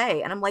else to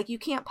say. And I'm like, you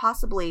can't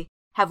possibly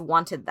have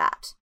wanted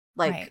that.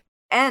 Like,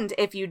 and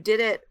if you did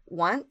it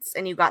once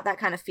and you got that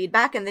kind of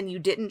feedback and then you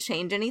didn't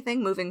change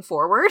anything moving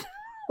forward,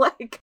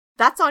 like,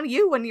 that's on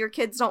you when your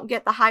kids don't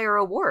get the higher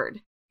award.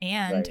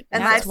 And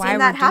And that's I've why seen we're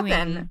that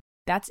happen.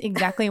 That's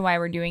exactly why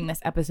we're doing this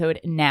episode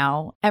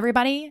now.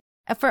 Everybody,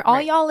 for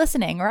all y'all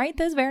listening right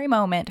this very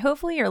moment,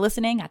 hopefully you're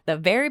listening at the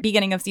very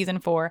beginning of season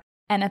 4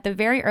 and at the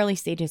very early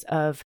stages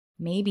of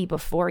maybe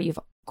before you've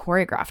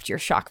choreographed your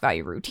shock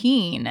value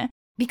routine,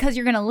 because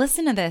you're going to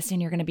listen to this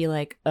and you're going to be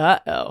like,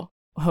 uh-oh.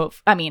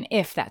 I mean,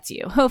 if that's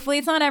you. Hopefully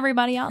it's not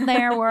everybody out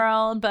there,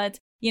 world, but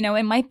you know,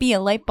 it might be a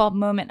light bulb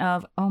moment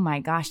of, oh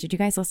my gosh, did you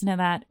guys listen to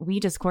that? We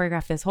just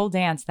choreographed this whole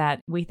dance that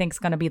we think is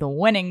going to be the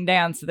winning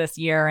dance this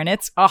year. And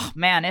it's, oh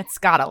man, it's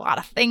got a lot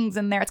of things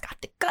in there. It's got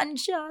the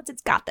gunshots.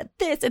 It's got the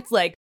this. It's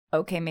like,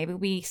 okay, maybe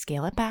we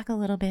scale it back a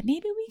little bit.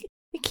 Maybe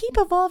we keep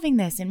evolving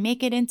this and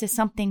make it into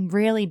something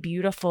really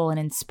beautiful and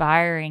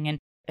inspiring. And,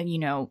 you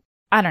know,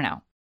 I don't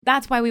know.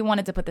 That's why we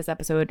wanted to put this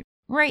episode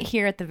right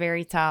here at the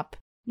very top.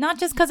 Not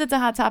just because it's a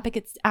hot topic.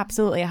 It's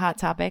absolutely a hot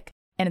topic.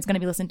 And it's going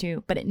to be listened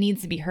to, but it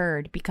needs to be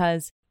heard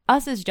because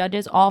us as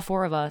judges, all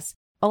 4 of us,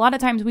 a lot of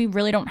times we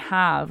really don't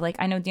have, like,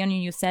 I know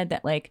Daniel, you said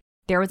that like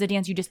there was a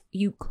dance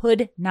you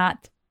could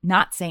not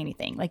say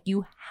anything. Like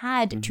you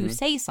had to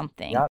say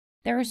something. Yep.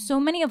 There are so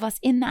many of us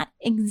in that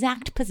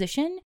exact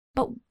position,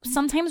 but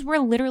sometimes we're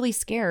literally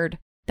scared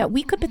that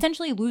we could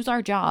potentially lose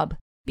our job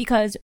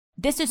because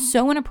this is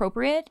so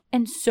inappropriate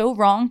and so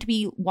wrong to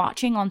be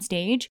watching on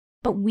stage.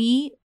 But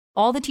we,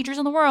 all the teachers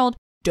in the world,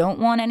 don't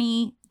want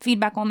any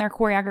feedback on their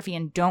choreography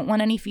and don't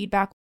want any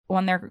feedback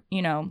on their,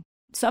 you know,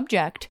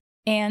 subject.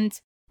 And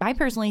I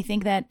personally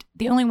think that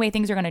the only way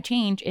things are going to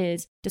change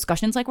is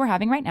discussions like we're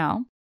having right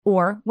now,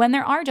 or when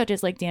there are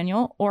judges like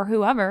Daniel or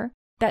whoever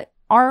that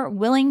are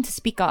willing to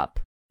speak up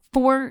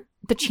for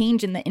the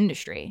change in the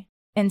industry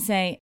and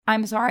say,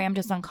 I'm sorry, I'm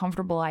just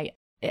uncomfortable. I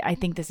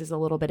think this is a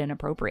little bit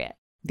inappropriate.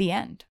 The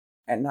end.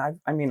 And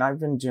I've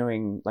been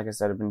doing, like I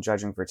said, I've been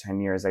judging for 10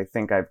 years. I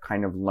think I've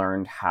kind of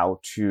learned how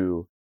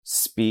to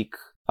speak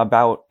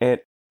about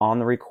it on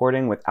the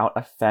recording without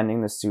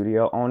offending the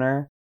studio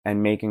owner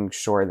and making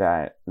sure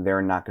that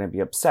they're not going to be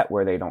upset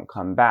where they don't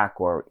come back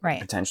or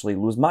potentially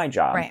lose my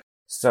job. Right.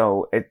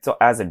 So it's,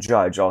 as a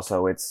judge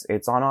also, it's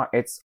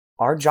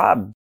our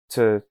job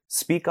to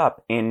speak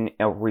up in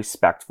a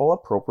respectful,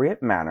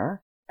 appropriate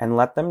manner and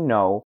let them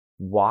know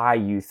why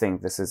you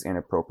think this is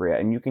inappropriate.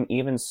 And you can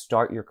even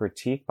start your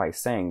critique by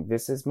saying,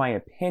 this is my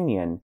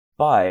opinion,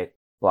 but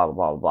blah, blah,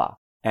 blah, blah.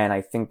 And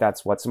I think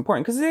that's what's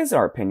important because it is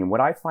our opinion.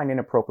 What I find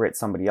inappropriate,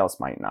 somebody else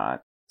might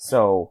not.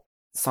 So,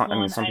 some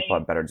people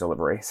have better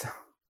delivery. So.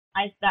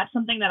 That's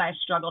something that I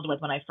struggled with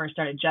when I first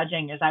started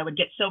judging is I would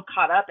get so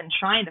caught up in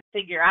trying to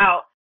figure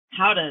out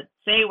how to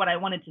say what I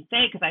wanted to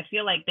say because I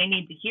feel like they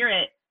need to hear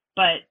it,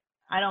 but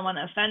I don't want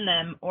to offend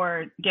them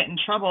or get in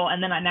trouble.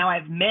 And then now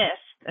I've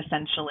missed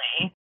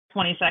essentially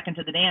 20 seconds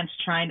of the dance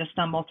trying to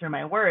stumble through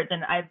my words.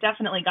 And I've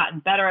definitely gotten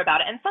better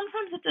about it. And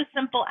sometimes it's as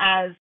simple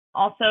as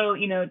also,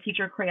 you know,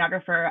 teacher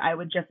choreographer, I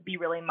would just be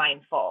really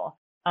mindful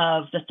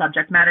of the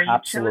subject matter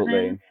you've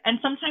chosen. And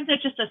sometimes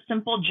it's just a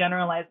simple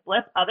generalized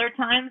blip. Other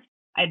times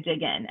I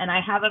dig in. And I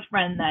have a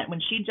friend that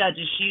when she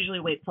judges, she usually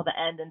waits till the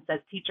end and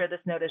says, teacher,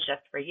 this note is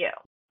just for you.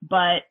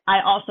 But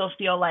I also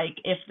feel like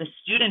if the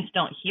students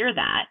don't hear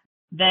that,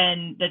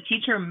 then the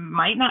teacher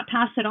might not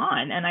pass it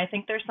on. And I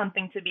think there's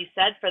something to be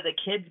said for the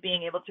kids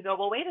being able to go,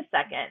 well, wait a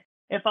second.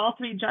 If all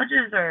 3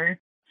 judges are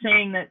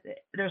saying that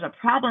there's a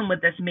problem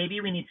with this,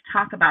 maybe we need to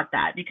talk about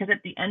that. Because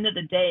at the end of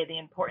the day, the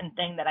important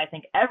thing that I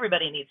think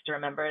everybody needs to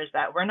remember is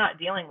that we're not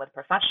dealing with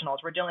professionals,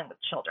 we're dealing with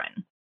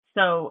children.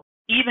 So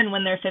even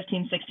when they're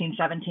 15, 16,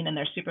 17, and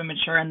they're super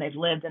mature and they've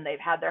lived and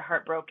they've had their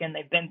heart broken,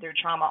 they've been through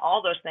trauma,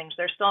 all those things,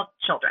 they're still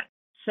children.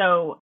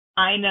 So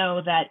I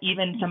know that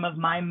even some of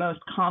my most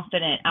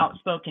confident,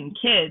 outspoken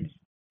kids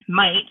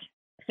might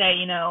say,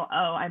 you know,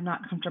 oh, I'm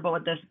not comfortable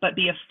with this, but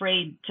be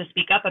afraid to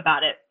speak up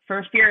about it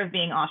for fear of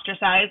being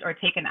ostracized or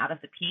taken out of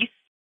the piece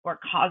or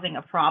causing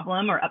a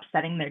problem or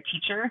upsetting their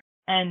teacher.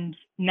 And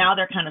now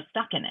they're kind of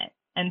stuck in it.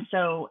 And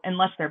so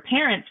unless their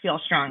parents feel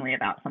strongly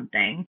about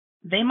something,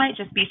 they might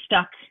just be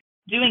stuck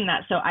doing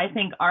that. So I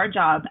think our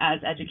job as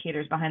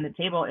educators behind the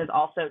table is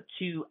also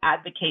to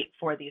advocate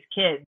for these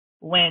kids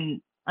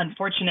when,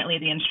 unfortunately,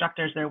 the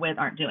instructors they're with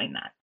aren't doing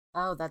that.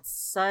 Oh, that's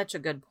such a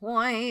good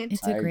point.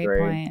 It's a great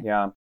point.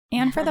 Yeah.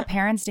 And for the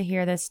parents to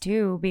hear this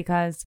too,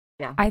 because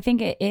I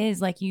think it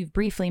is, like you've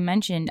briefly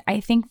mentioned, I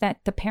think that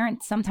the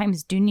parents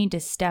sometimes do need to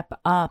step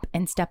up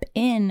and step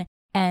in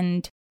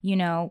and, you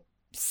know,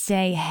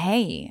 say,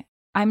 hey,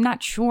 I'm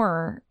not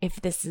sure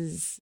if this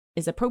is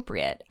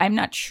appropriate. I'm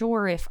not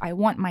sure if I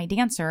want my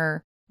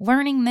dancer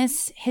learning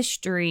this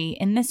history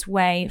in this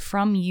way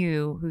from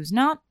you, who's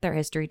not their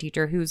history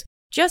teacher, who's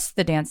just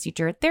the dance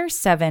teacher. They're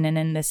 7 and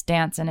in this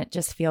dance and it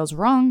just feels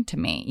wrong to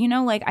me. You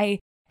know, like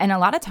and a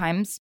lot of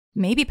times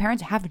maybe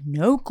parents have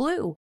no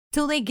clue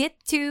till they get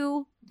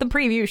to the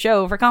preview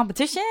show for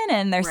competition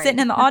and they're sitting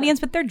in the audience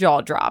with their jaw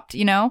dropped,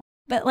 you know?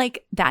 But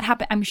like that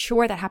happen. I'm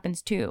sure that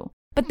happens too.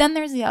 But then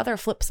there's the other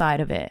flip side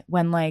of it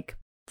when, like,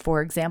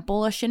 for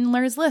example, a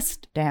Schindler's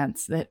List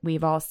dance that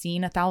we've all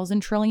seen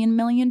 1,000 trillion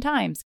million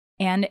times.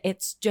 And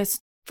it's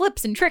just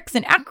flips and tricks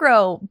and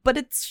acro, but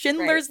it's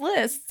Schindler's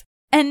List.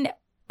 And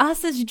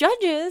us as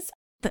judges,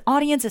 the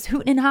audience is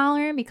hooting and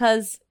hollering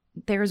because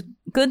there's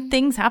good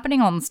things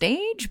happening on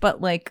stage,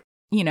 but like,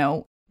 you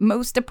know,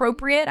 most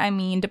appropriate, I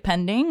mean,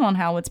 depending on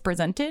how it's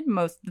presented,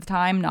 most of the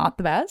time not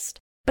the best.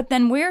 But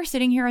then we're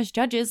sitting here as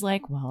judges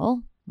like,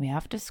 well, we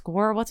have to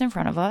score what's in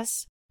front of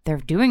us. They're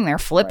doing their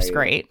flips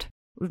great.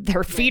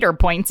 Their feet are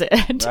pointed,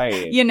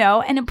 you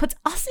know, and it puts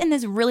us in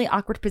this really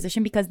awkward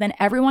position because then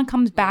everyone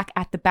comes back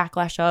at the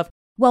backlash of,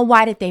 well,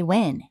 why did they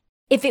win?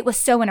 If it was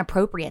so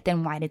inappropriate,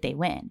 then why did they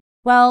win?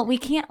 Well, we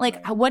can't,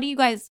 like, what do you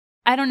guys,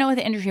 I don't know what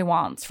the industry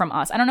wants from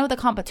us. I don't know what the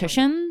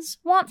competitions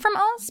want from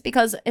us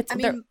because it's, I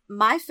mean,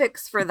 my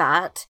fix for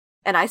that,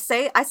 and I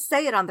say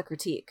it on the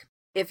critique.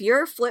 If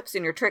your flips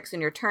and your tricks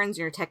and your turns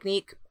and your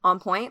technique on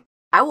point,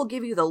 I will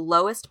give you the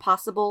lowest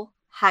possible,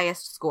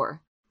 highest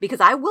score. Because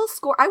I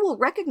will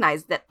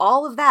recognize that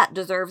all of that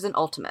deserves an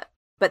ultimate.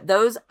 But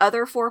those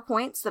other 4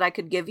 points that I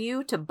could give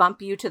you to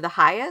bump you to the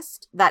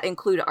highest, that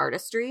include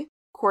artistry,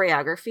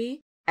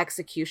 choreography,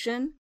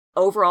 execution,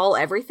 overall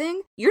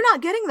everything, you're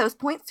not getting those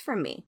points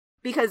from me.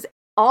 Because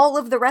all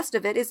of the rest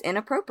of it is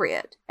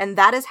inappropriate. And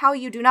that is how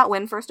you do not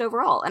win first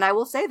overall. And I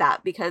will say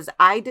that because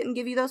I didn't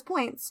give you those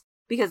points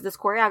because this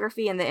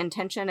choreography and the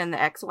intention and the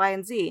X, Y,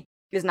 and Z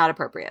is not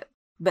appropriate.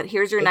 But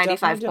here's your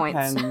 95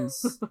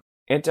 points.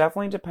 It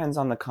definitely depends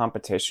on the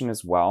competition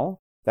as well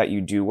that you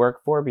do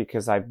work for,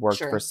 because I've worked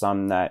for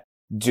some that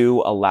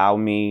do allow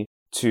me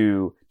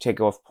to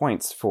take off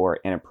points for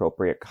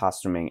inappropriate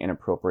costuming,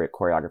 inappropriate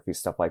choreography,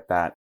 stuff like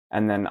that.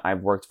 And then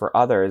I've worked for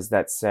others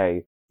that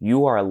say,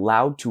 you are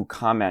allowed to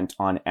comment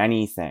on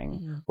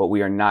anything, but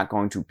we are not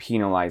going to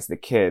penalize the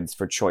kids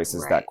for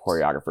choices that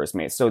choreographers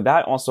made. So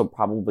that also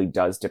probably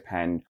does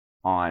depend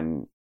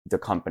on the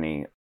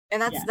company.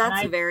 And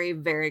that's a very,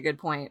 very good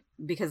point,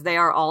 because they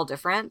are all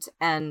different.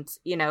 And,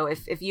 you know,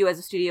 if you as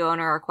a studio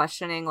owner are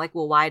questioning, like,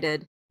 well, why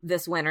did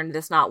this win or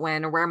this not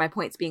win, or where are my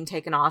points being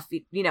taken off,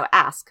 you know,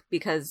 ask,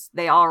 because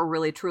they are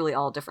really, truly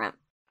all different.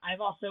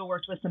 I've also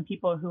worked with some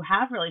people who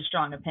have really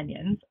strong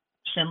opinions.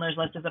 Schindler's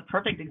List is a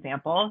perfect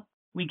example.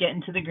 We get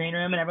into the green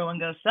room and everyone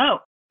goes, so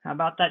how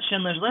about that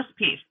Schindler's List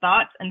piece?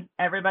 Thoughts? And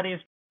everybody's,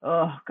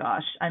 oh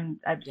gosh, I'm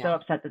so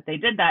upset that they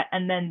did that.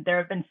 And then there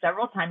have been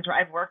several times where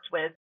I've worked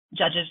with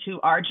judges who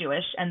are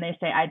Jewish, and they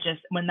say,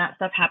 when that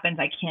stuff happens,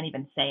 I can't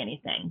even say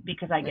anything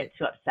because I get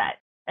too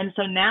upset. And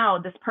so now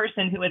this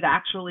person who is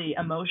actually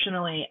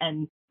emotionally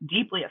and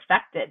deeply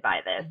affected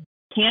by this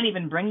can't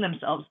even bring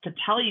themselves to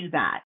tell you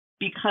that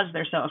because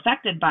they're so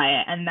affected by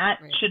it. And that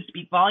should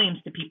speak volumes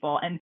to people.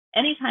 And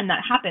anytime that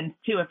happens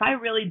too, if I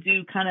really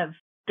do kind of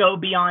go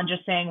beyond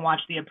just saying,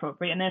 watch the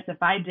appropriateness,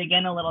 if I dig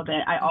in a little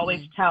bit, I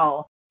always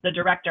tell the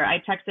director. I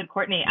texted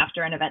Courtney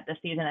after an event this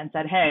season and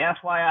said, hey,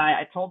 FYI,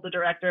 I told the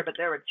director, but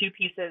there were 2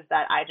 pieces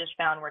that I just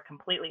found were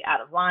completely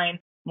out of line.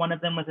 One of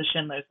them was a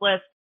Schindler's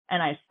List.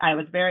 And I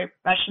was very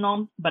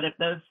professional. But if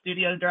those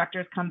studio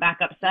directors come back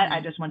upset, I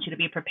just want you to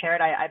be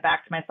prepared. I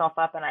backed myself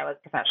up and I was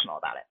professional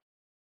about it.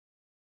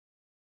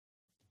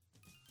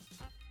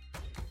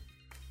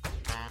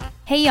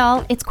 Hey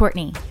y'all, it's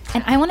Courtney.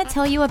 And I want to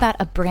tell you about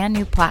a brand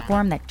new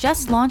platform that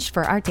just launched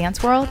for our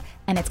dance world,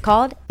 and it's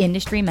called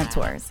Industry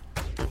Mentors.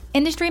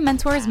 Industry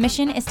Mentors'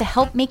 mission is to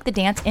help make the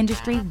dance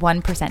industry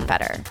 1%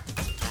 better.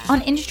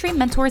 On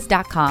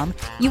industrymentors.com,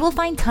 you will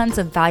find tons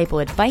of valuable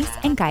advice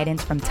and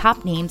guidance from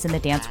top names in the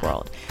dance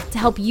world to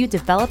help you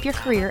develop your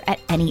career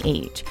at any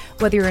age,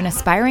 whether you're an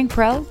aspiring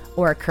pro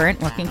or a current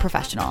working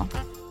professional.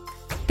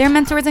 Their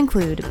mentors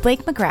include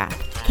Blake McGrath,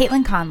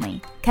 Caitlin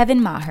Conley,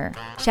 Kevin Maher,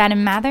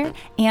 Shannon Mather,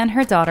 and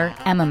her daughter,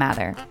 Emma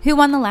Mather, who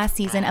won the last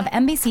season of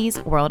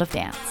NBC's World of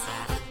Dance.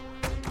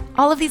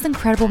 All of these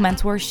incredible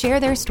mentors share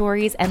their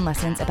stories and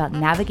lessons about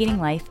navigating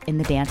life in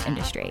the dance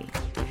industry.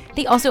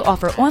 They also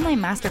offer online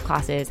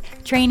masterclasses,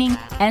 training,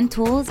 and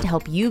tools to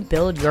help you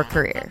build your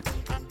career.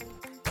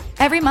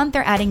 Every month,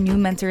 they're adding new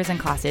mentors and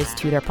classes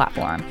to their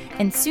platform,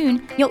 and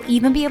soon you'll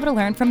even be able to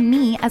learn from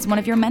me as one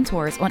of your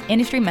mentors on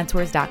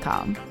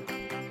industrymentors.com.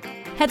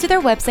 Head to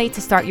their website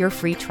to start your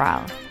free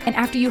trial. And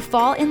after you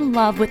fall in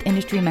love with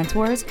Industry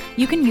Mentors,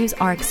 you can use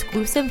our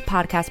exclusive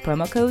podcast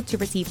promo code to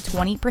receive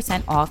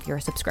 20% off your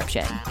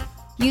subscription.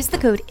 Use the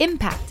code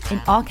IMPACT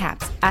in all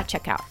caps at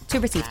checkout to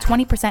receive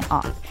 20%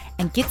 off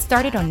and get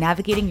started on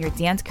navigating your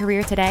dance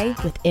career today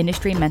with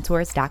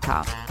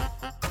industrymentors.com.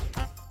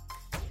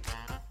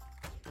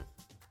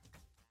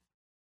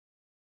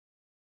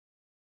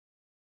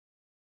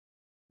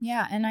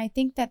 Yeah, and I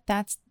think that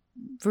that's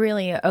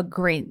really a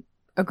great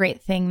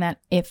thing, that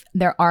if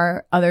there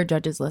are other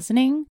judges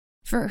listening,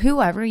 for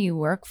whoever you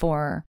work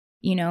for,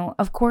 you know,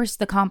 of course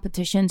the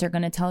competitions are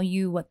going to tell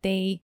you what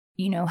they,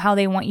 you know, how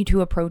they want you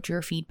to approach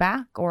your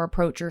feedback or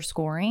approach your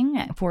scoring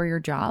for your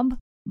job.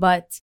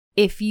 But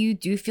if you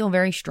do feel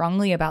very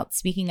strongly about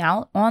speaking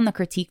out on the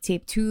critique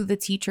tape to the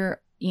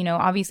teacher, you know,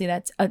 obviously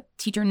that's a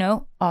teacher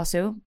note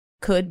also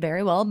could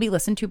very well be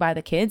listened to by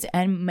the kids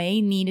and may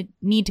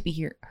need to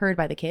be heard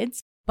by the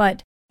kids.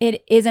 But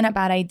it isn't a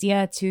bad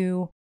idea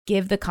to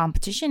give the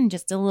competition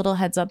just a little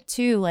heads up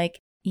too, like,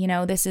 you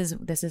know, this is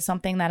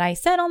something that I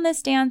said on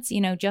this dance,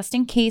 you know, just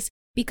in case,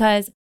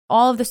 because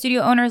all of the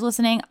studio owners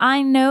listening,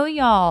 I know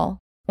y'all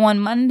on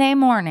Monday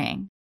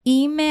morning,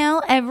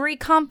 email every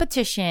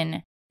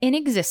competition in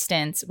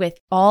existence with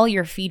all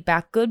your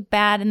feedback, good,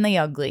 bad, and the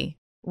ugly,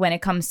 when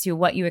it comes to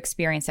what you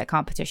experienced at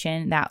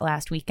competition that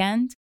last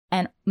weekend.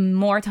 And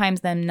more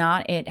times than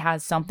not, it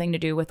has something to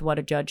do with what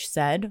a judge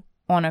said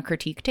on a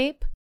critique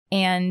tape.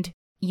 And,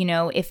 you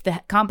know, if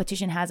the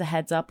competition has a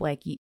heads up,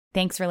 like,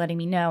 thanks for letting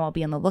me know, I'll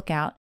be on the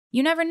lookout.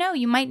 You never know.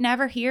 You might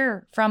never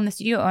hear from the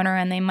studio owner,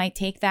 and they might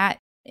take that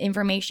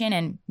information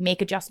and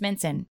make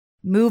adjustments and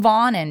move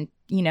on. And,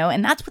 you know,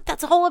 and that's what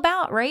that's all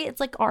about, right? It's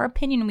like our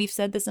opinion. We've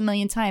said this a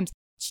million times.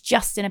 It's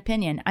just an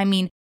opinion. I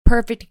mean,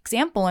 perfect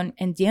example.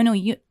 And Daniel,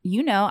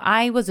 you know,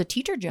 I was a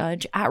teacher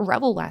judge at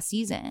Rebel last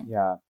season.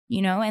 Yeah.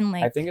 You know, and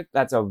like, I think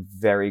that's a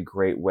very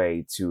great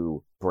way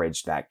to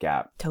bridge that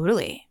gap.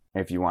 Totally.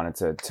 If you wanted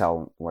to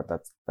tell what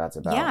that's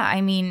about. Yeah.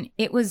 I mean,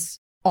 it was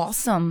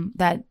awesome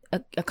that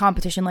a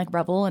competition like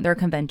Rebel and their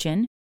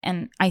convention,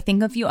 and I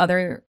think a few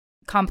other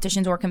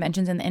competitions or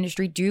conventions in the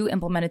industry do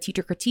implement a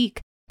teacher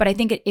critique, but I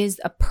think it is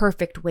a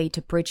perfect way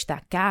to bridge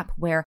that gap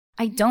where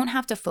I don't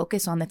have to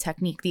focus on the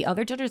technique. The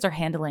other judges are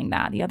handling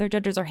that. The other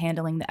judges are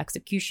handling the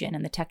execution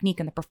and the technique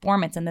and the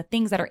performance and the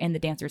things that are in the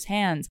dancers'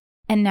 hands.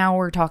 And now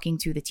we're talking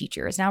to the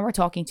teachers. Now we're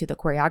talking to the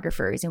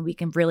choreographers, and we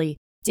can really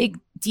dig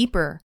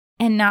deeper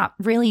and not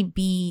really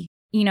be,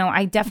 you know,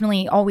 I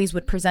definitely always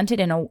would present it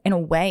in a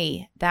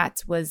way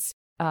that was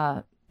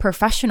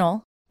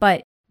professional,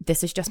 but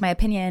this is just my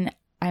opinion.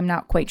 I'm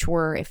not quite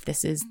sure if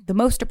this is the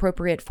most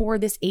appropriate for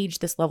this age,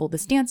 this level,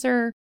 this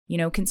dancer, you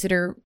know,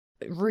 consider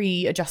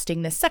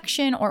readjusting this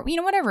section, or, you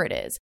know, whatever it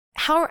is.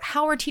 How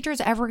are teachers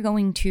ever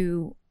going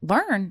to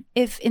learn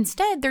if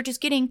instead they're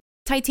just getting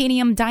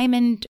titanium,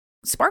 diamond,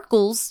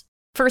 sparkles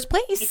first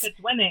place? If it's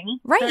winning,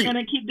 right, they're going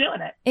to keep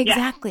doing it.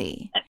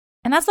 Exactly. Yeah.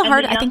 And that's the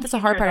hard, I think that's the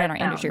hard part in our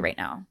industry industry right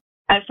now.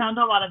 I've found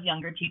a lot of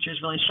younger teachers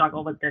really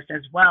struggle with this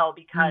as well,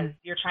 because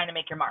you're trying to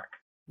make your mark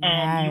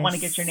and you want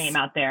to get your name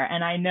out there.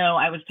 And I know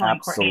I was telling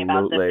Courtney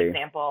about this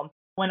example.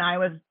 When I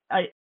was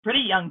a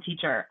pretty young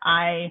teacher,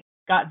 I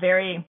got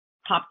very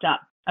popped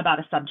up about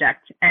a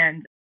subject,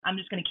 and I'm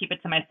just going to keep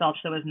it to myself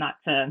so as not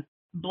to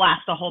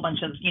blast a whole bunch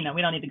of, you know,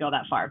 we don't need to go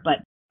that far,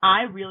 but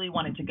I really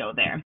wanted to go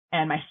there,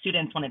 and my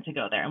students wanted to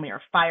go there, and we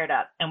were fired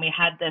up, and we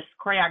had this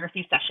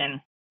choreography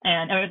session,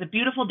 and it was a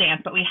beautiful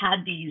dance, but we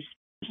had these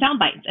sound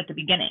bites at the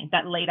beginning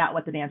that laid out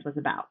what the dance was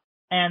about.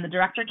 And the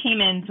director came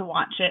in to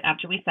watch it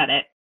after we said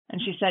it, and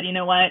she said, you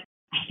know what,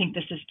 I think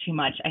this is too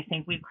much. I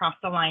think we've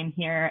crossed the line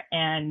here,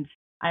 and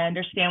I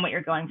understand what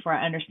you're going for.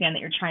 I understand that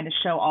you're trying to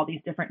show all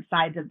these different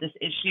sides of this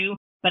issue,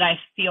 but I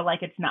feel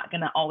like it's not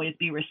going to always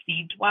be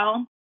received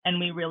well, and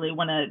we really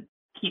want to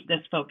keep this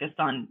focused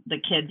on the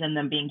kids and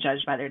them being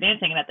judged by their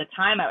dancing. And at the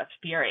time, I was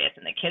furious,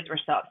 and the kids were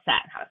so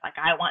upset. I was like,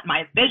 I want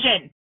my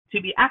vision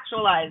to be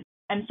actualized.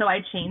 And so I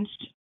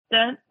changed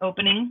the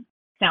opening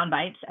sound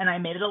bites, and I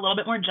made it a little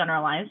bit more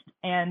generalized,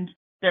 and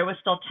there was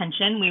still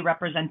tension. We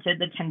represented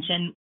the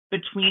tension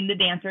between the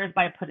dancers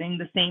by putting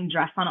the same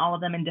dress on all of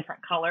them in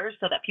different colors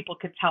so that people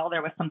could tell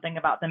there was something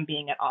about them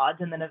being at odds,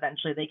 and then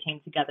eventually they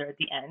came together at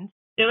the end.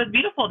 It was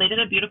beautiful. They did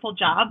a beautiful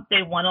job.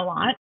 They won a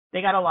lot.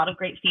 They got a lot of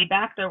great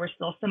feedback. There were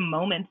still some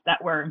moments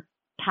that were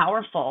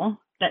powerful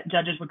that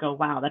judges would go,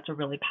 wow, that's a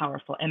really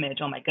powerful image.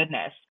 Oh my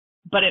goodness.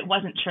 But it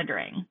wasn't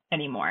triggering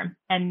anymore.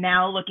 And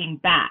now looking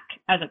back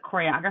as a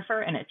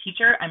choreographer and a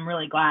teacher, I'm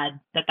really glad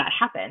that that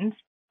happened.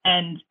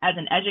 And as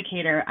an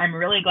educator, I'm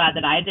really glad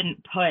that I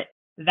didn't put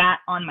that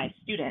on my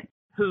students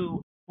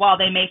who, while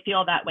they may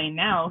feel that way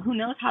now, who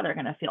knows how they're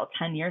going to feel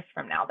 10 years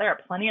from now. There are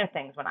plenty of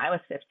things when I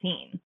was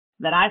 15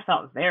 that I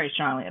felt very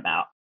strongly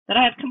about that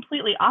I have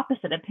completely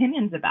opposite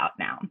opinions about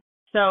now.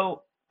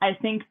 So I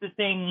think the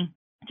thing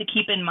to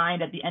keep in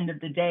mind at the end of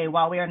the day,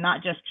 while we are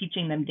not just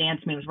teaching them dance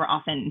moves, we're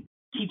often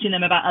teaching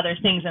them about other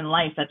things in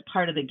life. That's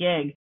part of the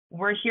gig.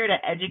 We're here to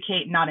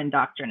educate, not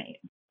indoctrinate.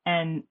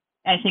 And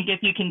I think if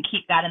you can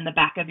keep that in the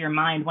back of your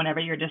mind whenever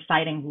you're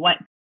deciding what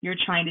you're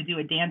trying to do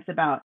a dance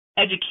about,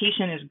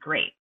 education is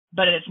great,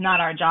 but it's not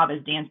our job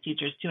as dance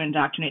teachers to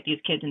indoctrinate these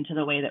kids into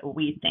the way that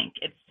we think.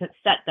 It's to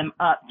set them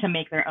up to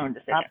make their own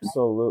decisions.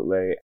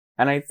 Absolutely.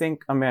 And I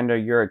think, Amanda,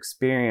 your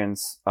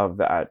experience of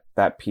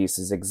that piece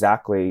is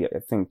exactly, I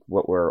think,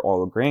 what we're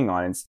all agreeing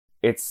on.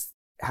 It's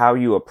how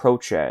you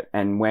approach it.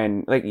 And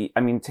when,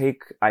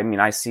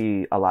 I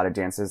see a lot of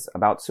dances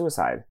about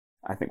suicide.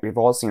 I think we've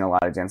all seen a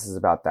lot of dances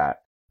about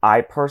that.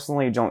 I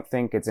personally don't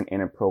think it's an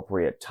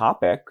inappropriate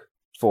topic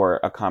for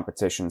a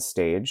competition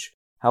stage.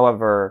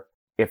 However,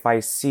 if I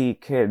see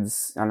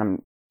kids, and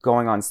I'm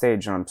going on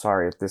stage, and I'm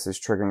sorry if this is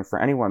triggering for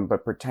anyone,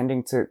 but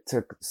pretending to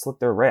slit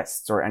their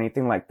wrists or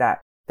anything like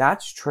that,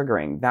 that's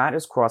triggering. That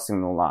is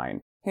crossing the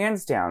line.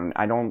 Hands down,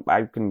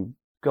 I can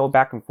go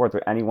back and forth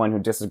with anyone who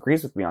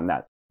disagrees with me on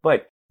that.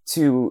 But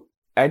to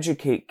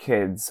educate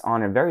kids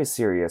on a very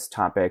serious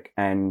topic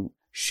and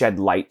shed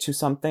light to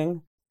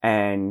something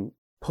and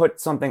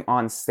put something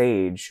on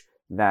stage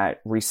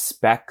that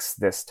respects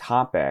this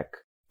topic,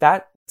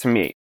 that to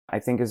me, I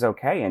think is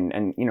okay.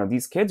 And you know,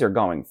 these kids are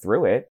going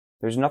through it.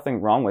 There's nothing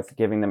wrong with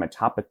giving them a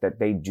topic that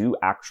they do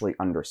actually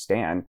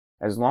understand.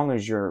 as long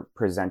as you're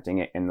presenting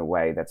it in the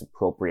way that's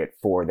appropriate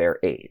for their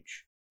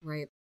age.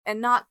 Right. And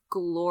not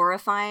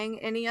glorifying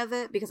any of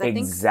it, because I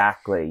think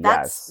exactly,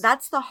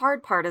 that's the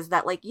hard part, is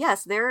that, like,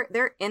 yes,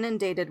 they're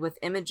inundated with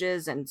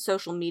images and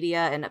social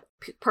media and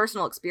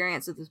personal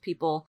experiences with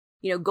people,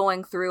 you know,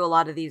 going through a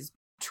lot of these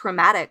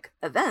traumatic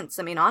events.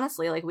 I mean,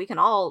 honestly, like, we can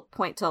all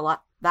point to a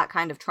lot that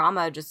kind of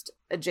trauma just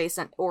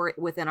adjacent or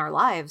within our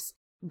lives.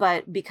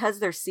 But because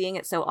they're seeing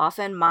it so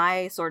often,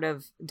 my sort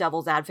of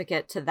devil's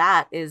advocate to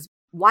that is,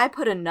 why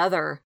put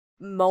another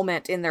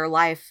moment in their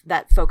life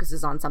that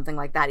focuses on something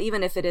like that,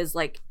 even if it is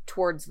like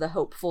towards the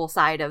hopeful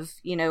side of,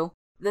 you know,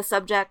 the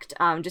subject,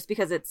 just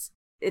because it's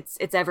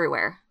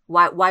everywhere.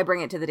 Why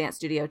bring it to the dance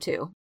studio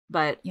too?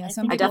 But yeah,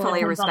 I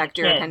definitely respect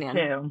your opinion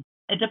too.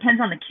 It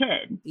depends on the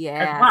kid,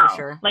 yeah, as well. For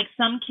sure. Like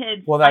some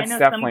kids, well, that's I know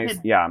definitely some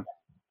kids, yeah.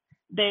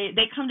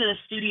 They come to the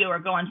studio or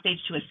go on stage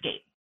to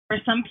escape. For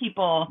some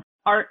people,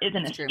 art is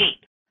an That's true.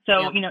 escape. So,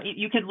 Yep. you know,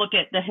 you could look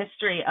at the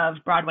history of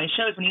Broadway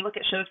shows. When you look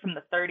at shows from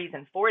the 30s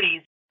and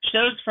 40s,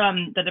 shows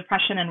from the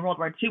Depression and World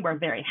War II were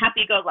very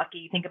happy-go-lucky.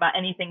 You think about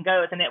Anything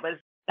Goes, and that was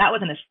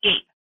an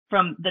escape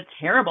from the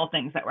terrible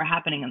things that were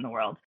happening in the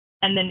world.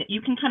 And then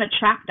you can kind of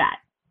track that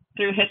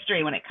through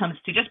history when it comes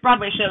to just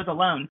Broadway shows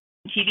alone,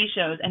 TV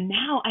shows. And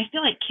now I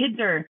feel like kids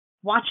are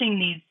watching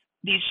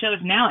these shows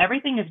now.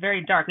 Everything is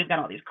very dark. We've got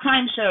all these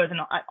crime shows,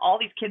 and all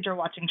these kids are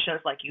watching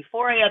shows like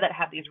Euphoria that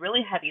have these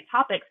really heavy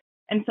topics.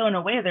 And so in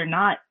a way, they're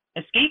not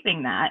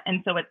escaping that.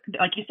 And so it's,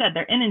 like you said,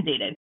 they're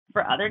inundated.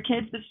 For other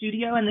kids, the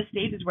studio and the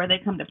stage is where they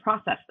come to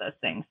process those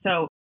things.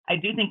 So I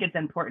do think it's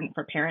important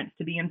for parents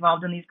to be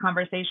involved in these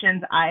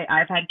conversations.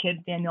 I've had kids,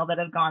 Daniel, that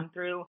have gone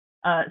through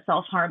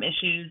self-harm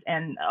issues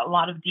and a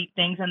lot of deep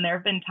things. And there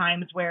have been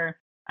times where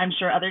I'm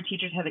sure other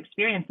teachers have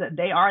experienced that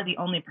they are the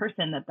only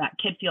person that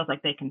kid feels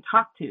like they can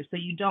talk to. So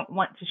you don't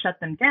want to shut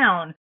them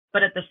down,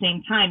 but at the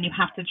same time, you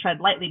have to tread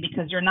lightly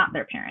because you're not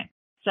their parent.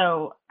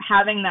 So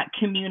having that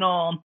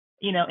communal,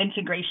 you know,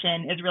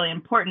 integration is really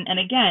important. And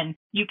again,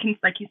 you can,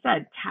 like you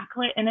said,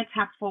 tackle it in a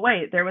tactful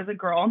way. There was a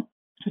girl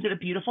who did a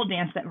beautiful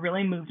dance that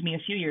really moved me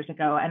a few years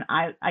ago. And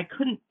I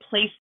couldn't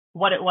place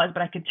what it was,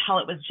 but I could tell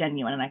it was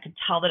genuine. And I could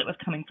tell that it was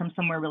coming from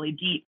somewhere really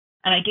deep.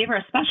 And I gave her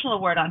a special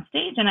award on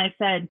stage. And I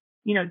said,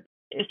 you know,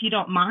 if you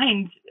don't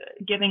mind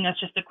giving us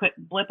just a quick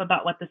blip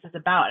about what this is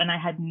about. And I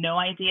had no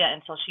idea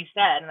until she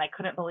said, and I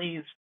couldn't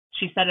believe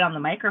she said it on the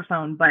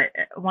microphone, but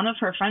one of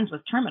her friends was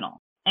terminal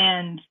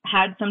and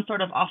had some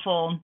sort of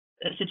awful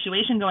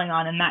situation going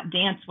on. And that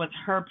dance was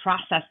her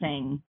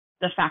processing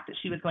the fact that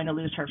she was going to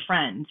lose her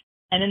friend.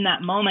 And in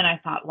that moment, I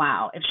thought,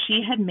 wow, if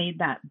she had made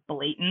that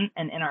blatant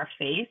and in our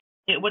face,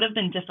 it would have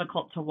been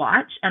difficult to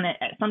watch. And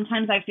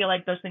sometimes I feel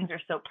like those things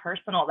are so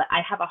personal that I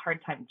have a hard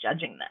time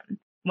judging them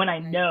when I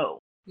know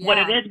what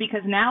it is,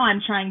 because now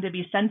I'm trying to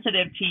be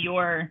sensitive to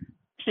your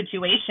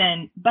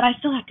situation, but I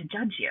still have to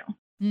judge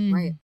you.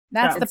 Right.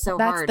 That's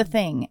hard. the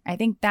thing. I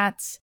think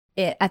that's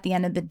it at the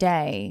end of the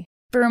day.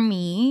 For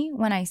me,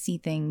 when I see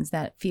things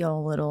that feel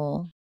a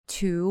little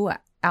too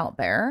out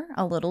there,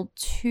 a little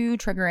too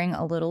triggering,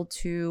 a little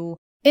too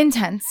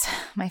intense,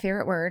 my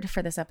favorite word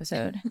for this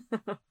episode,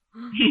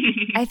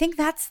 I think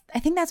that's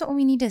what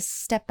we need to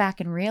step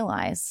back and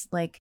realize.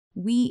 Like,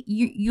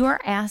 you're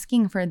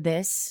asking for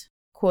this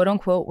quote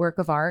unquote work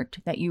of art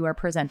that you are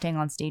presenting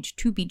on stage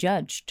to be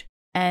judged.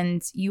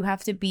 And you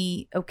have to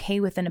be okay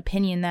with an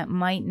opinion that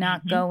might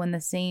not go in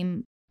the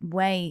same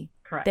way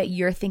that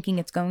you're thinking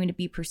it's going to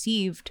be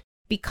perceived,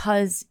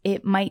 because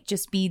it might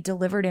just be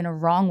delivered in a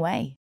wrong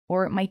way,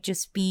 or it might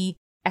just be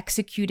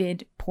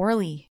executed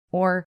poorly,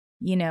 or,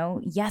 you know,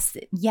 yes,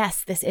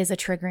 this is a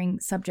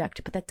triggering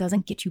subject, but that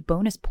doesn't get you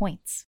bonus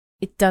points.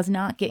 It does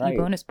not get you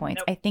bonus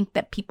points. Nope. I think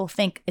that people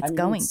think it's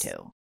going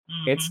to.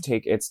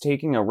 It's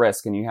taking a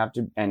risk, and you have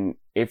to, and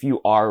if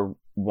you are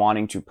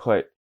wanting to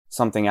put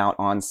something out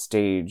on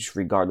stage,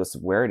 regardless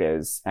of where it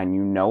is, and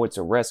you know it's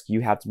a risk, you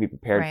have to be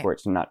prepared for it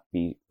to not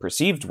be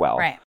perceived well.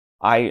 Right.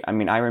 I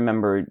mean, I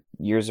remember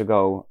years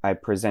ago, I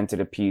presented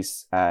a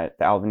piece at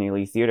the Alvin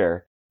Ailey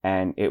Theater,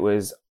 and it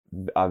was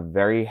a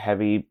very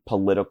heavy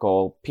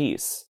political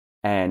piece.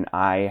 And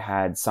I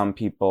had some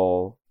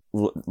people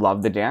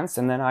love the dance,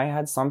 and then I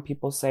had some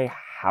people say,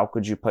 how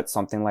could you put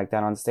something like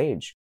that on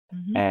stage?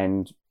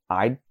 And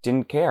I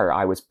didn't care.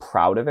 I was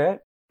proud of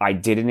it. I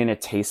did it in a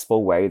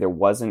tasteful way. There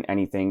wasn't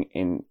anything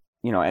in,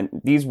 you know, and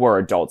these were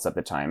adults at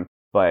the time,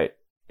 but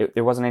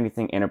there wasn't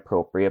anything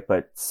inappropriate,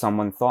 but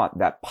someone thought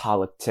that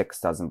politics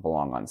doesn't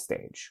belong on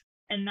stage.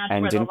 And that's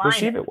and where didn't the line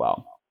perceive is. it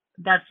well.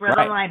 That's where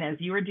the line is.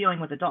 You were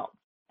dealing with adults,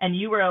 and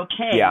you were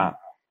okay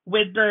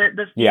with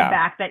the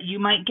feedback that you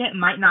might get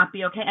might not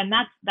be okay. And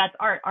that's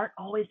art. Art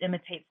always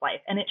imitates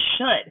life, and it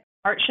should.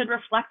 Art should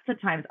reflect the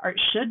times. Art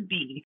should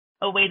be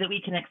a way that we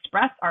can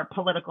express our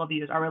political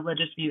views, our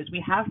religious views.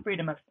 We have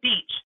freedom of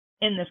speech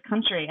in this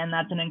country, and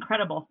that's an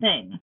incredible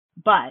thing.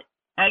 But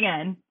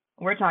again,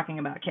 we're talking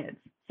about kids.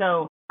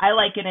 So I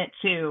liken it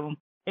to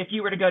if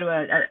you were to go to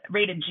a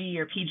rated G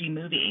or PG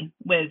movie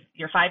with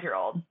your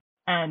 5-year-old,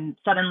 and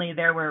suddenly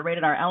there were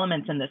rated R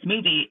elements in this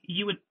movie,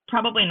 you would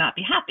probably not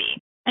be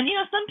happy. And,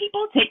 some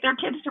people take their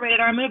kids to rated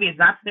R movies.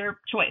 That's their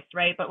choice,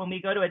 right? But when we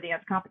go to a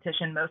dance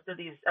competition, most of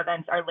these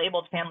events are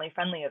labeled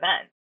family-friendly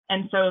events.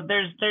 And so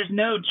there's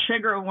no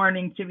trigger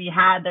warning to be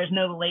had. There's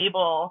no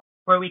label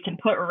where we can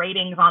put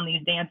ratings on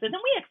these dances.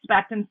 And we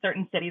expect in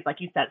certain cities, like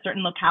you said,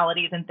 certain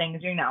localities and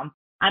things,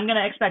 I'm going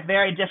to expect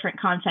very different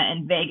content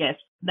in Vegas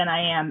than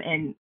I am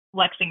in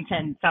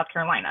Lexington, South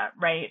Carolina,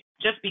 right?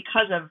 Just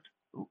because of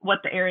what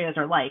the areas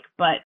are like.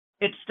 But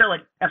it's still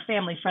a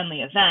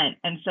family-friendly event.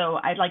 And so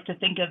I'd like to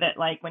think of it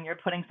like when you're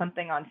putting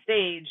something on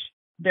stage,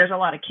 there's a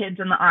lot of kids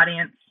in the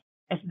audience.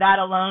 If that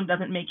alone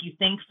doesn't make you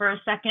think for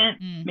a second,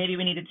 maybe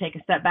we need to take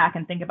a step back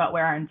and think about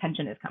where our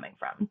intention is coming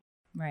from.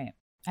 Right.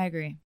 I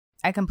agree.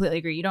 I completely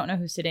agree. You don't know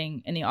who's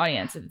sitting in the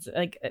audience. It's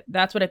like,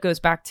 that's what it goes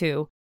back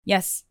to.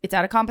 Yes, it's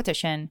at a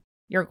competition.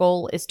 Your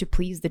goal is to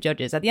please the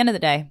judges. At the end of the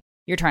day,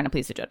 you're trying to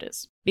please the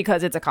judges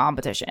because it's a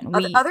competition.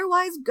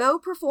 Otherwise, go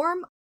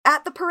perform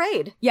at the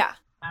parade. Yeah.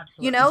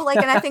 Absolutely.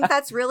 And I think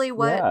that's really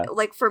what,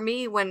 like for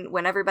me,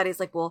 when everybody's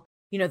like, well,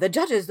 the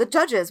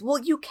judges, well,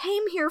 you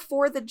came here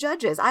for the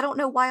judges. I don't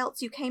know why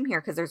else you came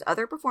here, because there's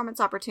other performance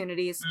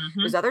opportunities.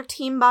 There's other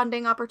team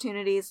bonding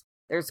opportunities.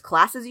 There's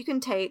classes you can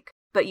take,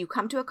 but you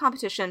come to a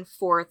competition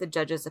for the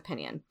judge's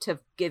opinion, to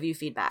give you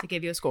feedback, to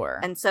give you a score,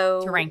 and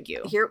so to rank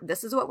you. Here,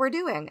 this is what we're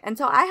doing. And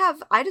so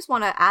I just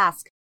want to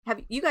ask,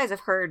 have you guys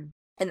have heard,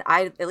 and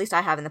at least I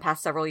have in the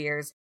past several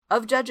years,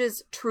 of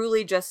judges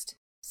truly just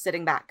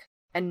sitting back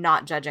and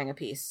not judging a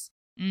piece?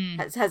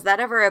 Has that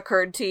ever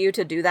occurred to you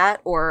to do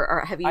that,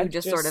 or have you I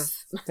just sort of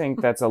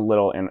think that's a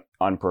little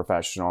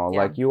unprofessional.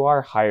 Yeah. Like, you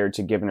are hired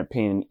to give an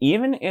opinion,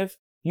 even if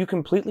you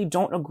completely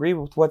don't agree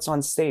with what's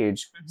on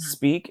stage.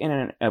 Speak in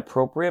an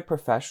appropriate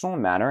professional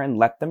manner and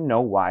let them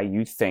know why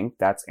you think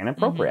that's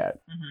inappropriate.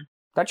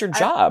 That's your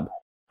job.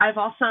 I've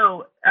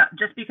also,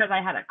 just because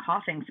I had a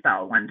coughing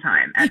spell one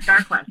time at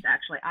StarQuest,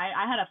 actually,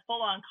 I had a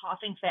full-on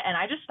coughing fit, and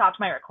I just stopped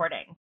my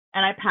recording.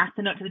 And I passed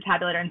the note to the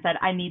tabulator and said,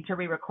 I need to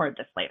re-record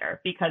this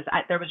later, because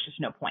there was just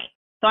no point.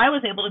 So I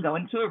was able to go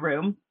into a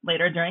room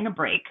later during a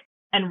break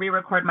and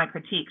re-record my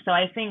critique. So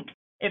I think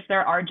if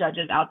there are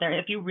judges out there,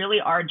 if you really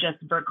are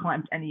just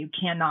verklempt and you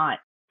cannot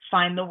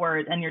find the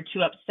words and you're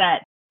too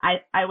upset,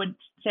 I would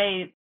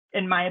say,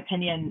 in my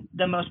opinion,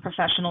 the most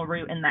professional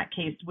route in that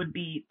case would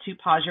be to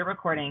pause your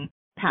recording,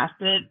 pass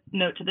the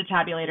note to the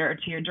tabulator or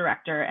to your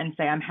director and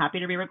say, I'm happy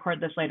to re-record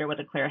this later with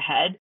a clear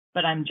head,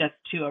 but I'm just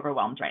too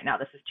overwhelmed right now.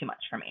 This is too much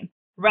for me.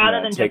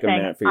 Rather than just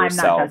saying, I'm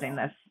not judging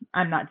this.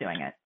 I'm not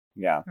doing it.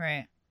 Yeah.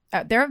 Right.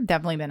 There have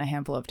definitely been a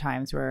handful of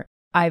times where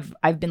I've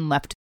been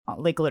left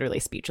like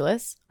literally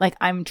speechless. Like,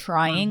 I'm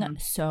trying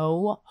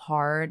so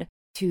hard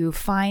to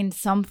find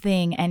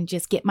something and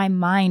just get my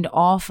mind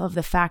off of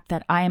the fact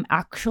that I am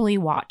actually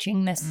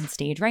watching this on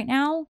stage right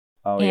now.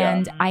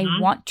 And I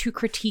want to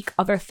critique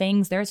other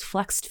things. There's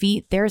flexed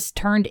feet. There's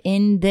turned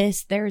in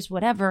this. There's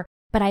whatever.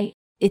 But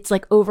it's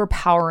like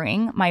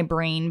overpowering my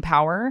brain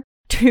power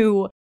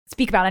to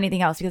speak about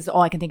anything else, because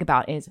all I can think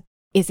about is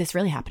this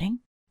really happening?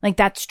 Like,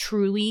 that's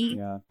truly,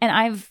 and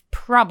I've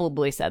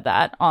probably said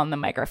that on the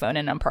microphone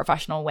in a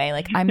professional way.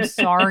 Like, I'm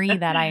sorry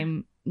that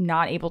I'm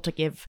not able to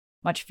give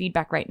much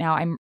feedback right now.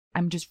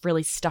 I'm just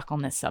really stuck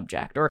on this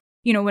subject, or,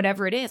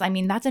 whatever it is. I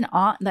mean, that's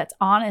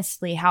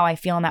honestly how I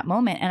feel in that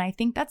moment. And I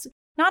think that's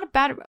not a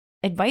bad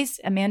advice,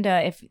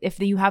 Amanda, if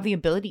you have the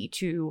ability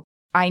to,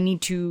 I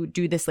need to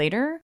do this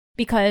later,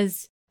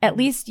 because at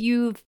least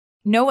you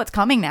know what's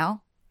coming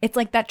now. It's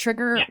like that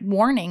trigger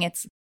warning.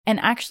 It's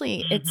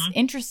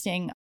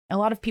interesting. A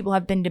lot of people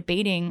have been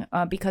debating,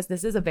 because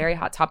this is a very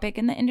hot topic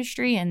in the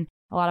industry, and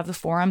a lot of the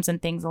forums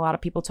and things, a lot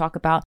of people talk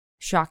about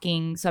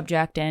shocking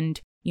subject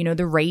and,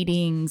 the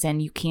ratings,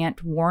 and you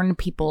can't warn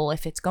people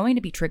if it's going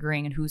to be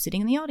triggering and who's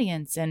sitting in the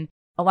audience. And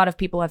a lot of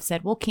people have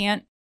said, well,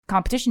 can't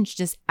competitions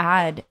just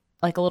add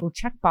like a little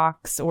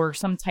checkbox or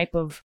some type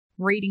of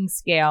rating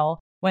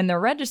scale when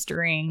they're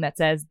registering that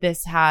says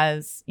this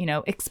has,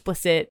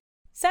 explicit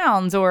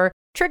sounds or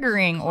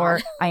triggering,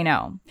 or I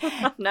know.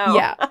 No.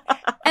 Yeah.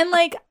 And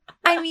like,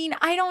 I mean,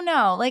 I don't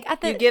know. Like,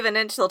 you give an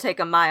inch, they'll take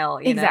a mile.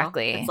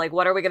 Exactly. It's like,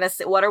 what are we gonna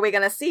see? What are we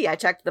gonna see? I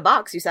checked the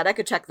box. You said I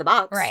could check the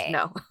box. Right.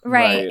 No.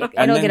 Right.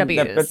 It'll get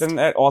abused. But then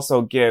it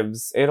also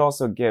gives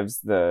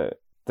the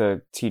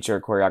teacher,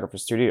 choreographer,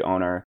 studio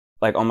owner,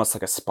 like almost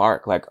like a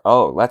spark. Like,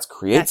 oh, let's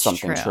create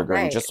something triggering,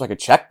 right, just so I could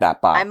check that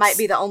box. I might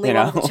be the only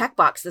one with a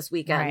checkbox this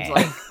weekend. Right.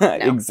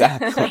 Like, no.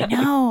 Exactly. I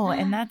know,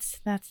 and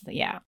that's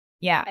yeah.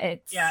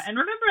 It's and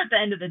remember, at the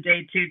end of the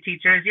day, too,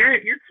 teachers,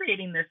 you're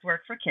creating this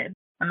work for kids.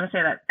 I'm gonna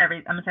say that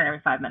every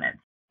 5 minutes.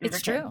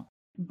 It's true.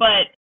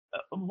 But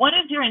what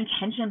is your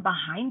intention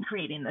behind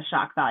creating the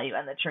shock value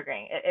and the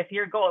triggering? If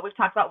your goal, we've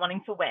talked about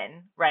wanting to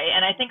win, right?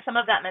 And I think some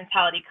of that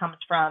mentality comes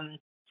from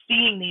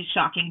seeing these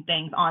shocking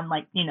things on,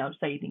 like,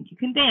 So You Think You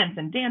Can Dance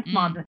and Dance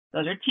Moms.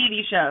 Those are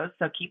TV shows,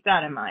 so keep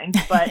that in mind.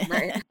 But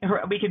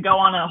we could go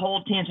on a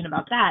whole tangent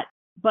about that.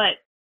 But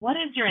what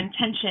is your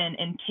intention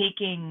in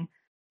taking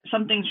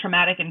something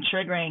traumatic and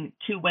triggering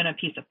to win a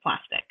piece of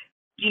plastic?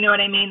 Do you know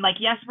what I mean? Like,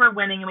 yes, we're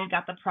winning and we've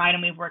got the pride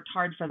and we've worked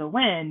hard for the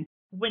win.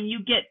 When you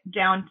get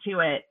down to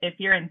it, if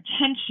your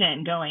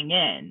intention going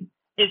in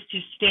is to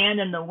stand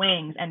in the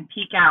wings and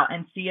peek out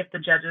and see if the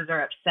judges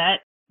are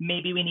upset.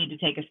 Maybe we need to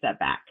take a step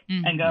back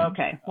and go,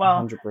 okay,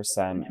 well,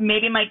 100%.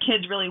 maybe my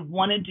kids really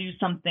want to do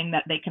something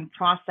that they can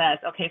process.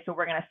 Okay, so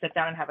we're going to sit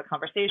down and have a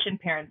conversation.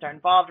 Parents are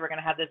involved. We're going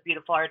to have this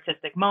beautiful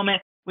artistic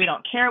moment. We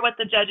don't care what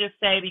the judges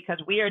say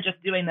because we are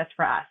just doing this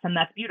for us, and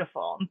that's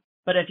beautiful.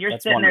 But if you're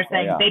sitting there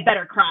saying they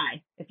better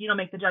cry if you don't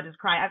make the judges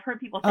cry, I've heard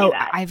people say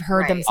that. I've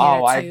heard them say that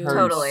too. I've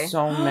heard Totally.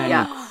 so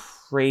many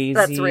crazy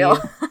That's real.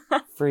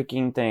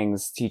 freaking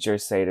things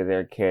teachers say to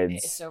their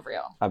kids. It's so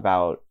real.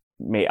 About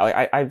me.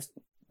 I've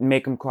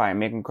make them cry.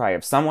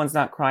 If someone's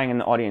not crying in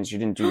the audience, you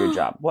didn't do your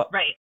job. What?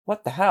 Right.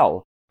 What the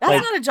hell?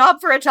 That's not a job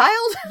for a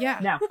child. Yeah.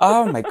 No.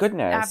 Oh my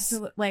goodness.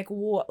 Absolutely. Like,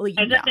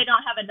 as if they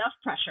don't have enough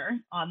pressure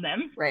on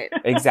them. Right.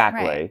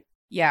 Exactly. Right.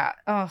 Yeah.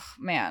 Oh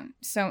man.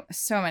 So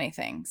many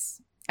things.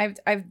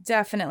 I've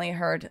definitely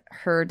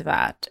heard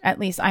that. At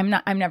least I'm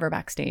never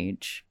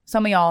backstage.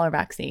 Some of y'all are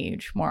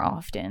backstage more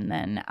often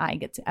than I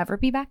get to ever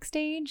be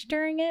backstage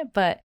during it,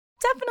 but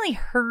definitely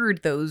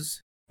heard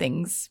those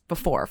things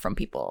before from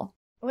people.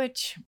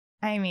 Which,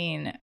 I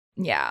mean,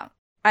 yeah,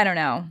 I don't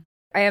know.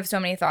 I have so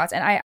many thoughts,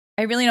 and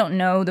I really don't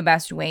know the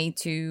best way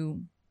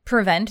to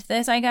prevent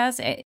this, I guess.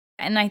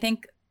 And I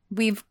think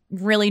we've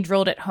really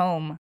drilled it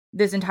home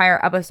this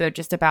entire episode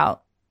just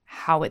about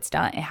how it's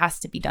done. It has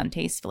to be done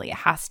tastefully. It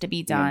has to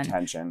be done.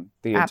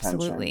 The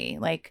Absolutely.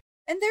 intention.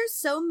 And there's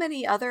so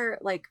many other,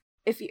 like,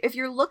 if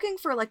you're looking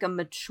for like a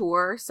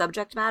mature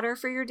subject matter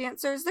for your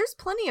dancers, there's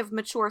plenty of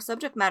mature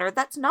subject matter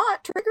that's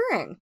not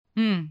triggering.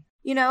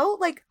 You know,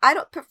 like,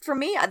 for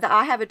me, the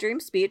I Have a Dream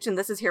speech, and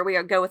this is here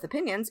we go with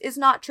opinions, is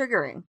not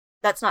triggering.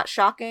 That's not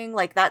shocking.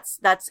 Like, that's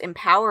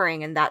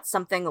empowering, and that's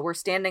something that we're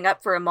standing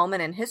up for a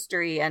moment in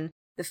history and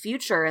the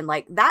future, and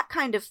like that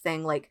kind of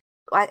thing. Like,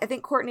 I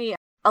think Courtney,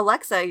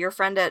 Alexa, your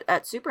friend at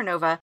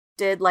Supernova,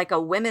 did like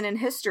a women in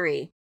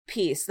history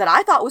piece that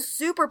I thought was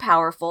super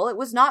powerful. It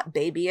was not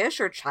babyish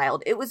or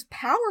child. It was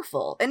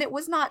powerful, and it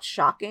was not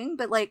shocking,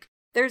 but like,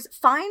 there's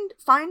find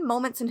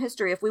moments in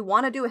history. If we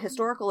want to do a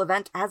historical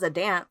event as a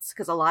dance,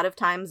 because a lot of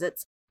times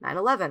it's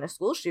 9/11, a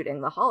school shooting,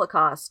 the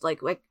Holocaust,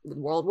 like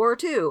World War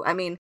II. I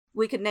mean,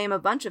 we could name a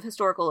bunch of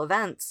historical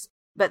events,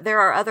 but there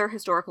are other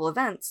historical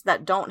events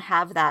that don't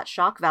have that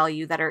shock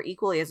value that are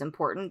equally as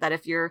important. That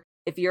if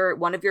you're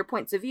one of your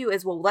points of view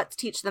is, well, let's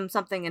teach them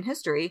something in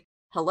history.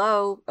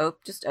 Hello,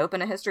 just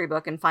open a history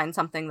book and find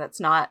something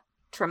that's not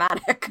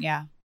traumatic.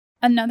 Yeah.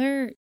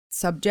 Another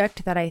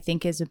subject that I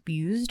think is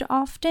abused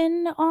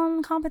often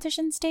on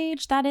competition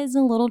stage that is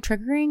a little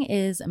triggering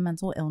is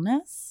mental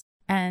illness.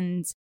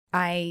 And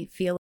I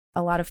feel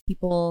a lot of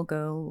people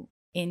go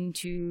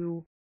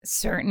into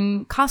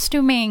certain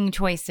costuming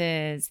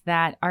choices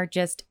that are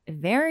just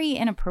very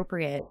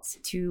inappropriate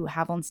to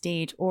have on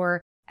stage,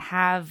 or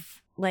have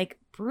like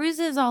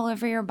bruises all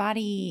over your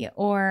body,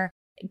 or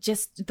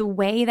just the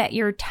way that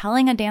you're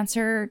telling a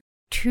dancer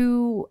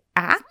to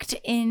act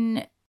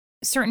in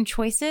certain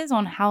choices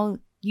on how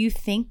you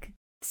think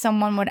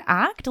someone would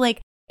act.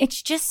 Like,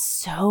 it's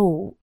just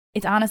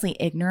it's honestly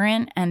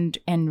ignorant and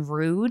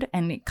rude,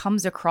 and it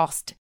comes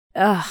across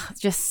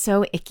just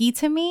so icky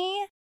to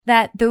me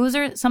that those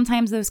are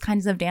sometimes those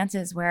kinds of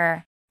dances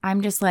where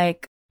I'm just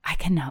like, I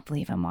cannot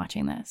believe I'm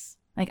watching this.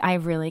 Like, I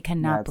really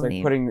cannot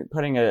believe. Like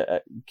putting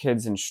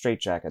kids in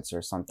straitjackets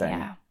or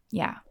something.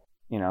 Yeah.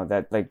 You know,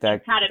 that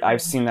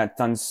I've seen that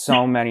done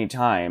so many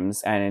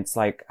times, and it's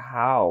like,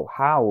 how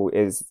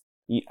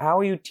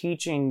are you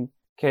teaching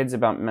kids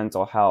about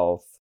mental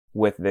health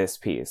with this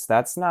piece?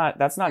 That's not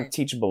a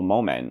teachable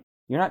moment.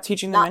 You're not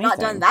teaching them anything. Not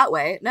done that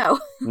way. No.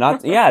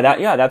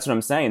 That's what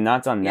I'm saying.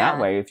 Not done that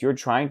way. If you're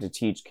trying to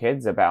teach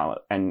kids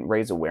about and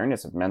raise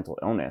awareness of mental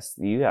illness,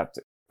 you have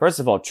to, first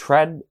of all,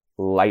 tread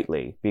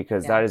lightly,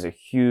 because that is a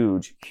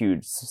huge,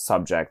 huge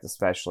subject,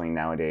 especially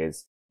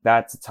nowadays.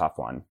 That's a tough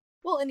one.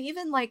 Well, and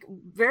even like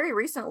very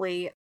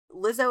recently,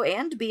 Lizzo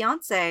and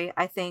Beyonce,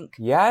 I think,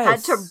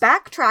 had to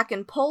backtrack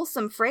and pull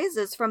some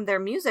phrases from their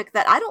music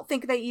that I don't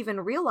think they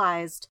even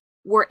realized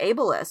were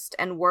ableist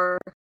and were,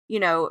 you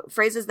know,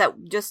 phrases that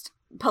just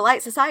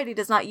polite society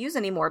does not use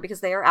anymore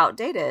because they are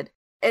outdated.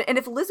 And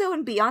if Lizzo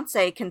and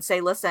Beyonce can say,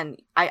 listen,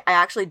 I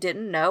actually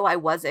didn't know, I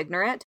was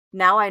ignorant,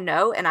 now I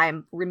know, and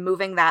I'm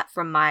removing that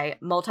from my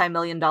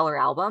multi-million-dollar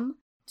album,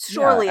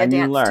 surely a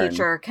dance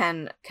teacher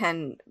can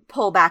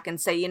pull back and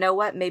say, you know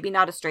what, maybe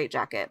not a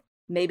straitjacket.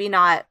 Maybe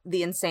not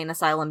the insane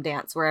asylum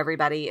dance where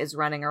everybody is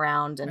running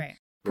around and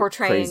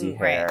portraying crazy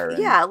hair.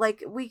 Yeah,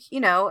 like we, you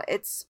know,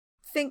 it's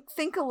think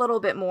a little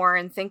bit more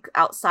and think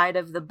outside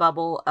of the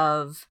bubble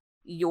of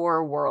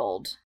your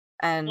world.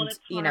 And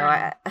you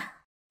know,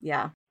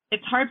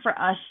 it's hard for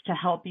us to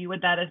help you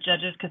with that as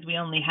judges because we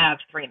only have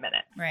 3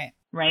 minutes.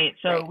 Right.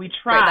 So we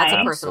try. Right, that's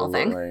a personal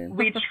thing.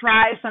 We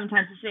try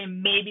sometimes to say,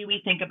 maybe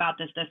we think about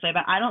this way,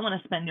 but I don't want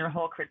to spend your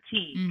whole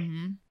critique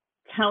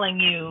telling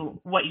you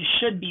what you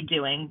should be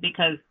doing,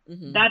 because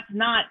that's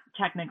not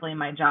technically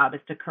my job, is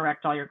to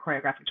correct all your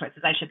choreographic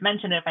choices. I should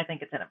mention it if I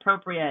think it's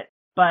inappropriate,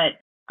 but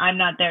I'm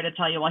not there to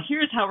tell you, well,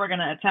 here's how we're going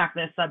to attack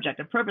this subject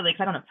appropriately,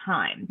 because I don't have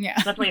time. Yeah.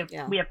 That's why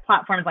we have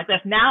platforms like this.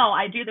 Now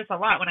I do this a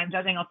lot when I'm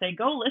judging. I'll say,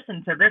 go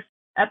listen to this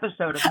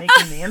episode of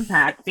Making the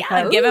Impact,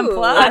 because give him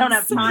plugs. I don't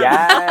have time.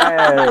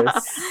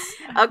 Yes.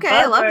 Okay,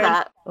 I love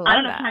that. I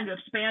don't have time to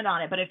expand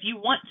on it, but if you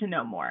want to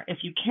know more, if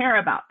you care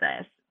about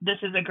this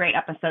is a great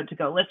episode to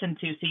go listen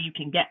to so you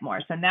can get more.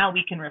 So now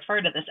we can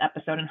refer to this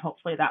episode, and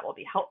hopefully that will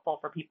be helpful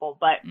for people.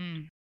 But,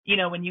 you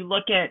know, when you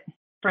look at,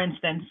 for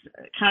instance,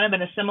 kind of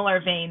in a similar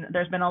vein,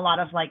 there's been a lot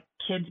of like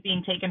kids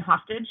being taken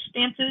hostage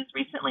dances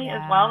recently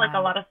as well, like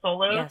a lot of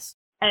solos. Yes.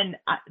 And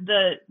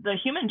the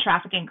human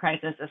trafficking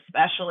crisis,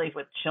 especially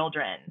with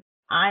children,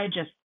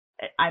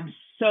 I'm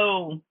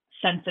so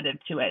sensitive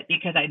to it,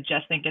 because I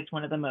just think it's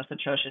one of the most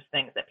atrocious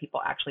things that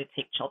people actually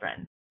take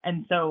children.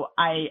 And so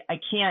I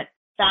can't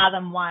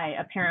fathom why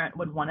a parent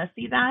would want to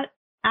see that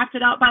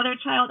acted out by their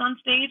child on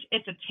stage.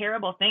 It's a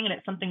terrible thing, and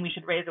it's something we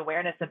should raise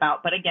awareness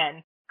about. But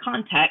again,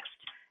 context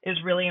is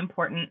really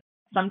important.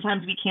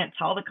 Sometimes we can't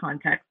tell the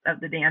context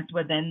of the dance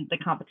within the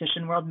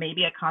competition world.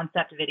 Maybe a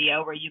concept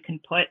video where you can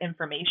put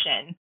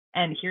information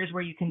and here's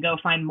where you can go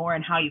find more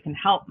and how you can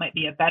help might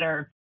be a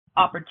better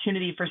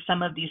opportunity for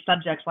some of these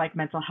subjects like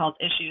mental health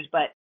issues.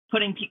 But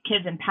putting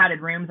kids in padded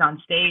rooms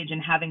on stage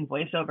and having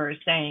voiceovers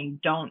saying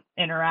don't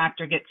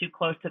interact or get too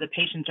close to the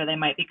patients or they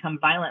might become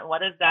violent.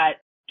 What is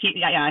that?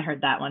 Yeah, I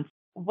heard that once.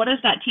 What is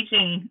that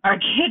teaching our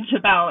kids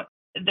about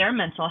their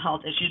mental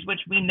health issues,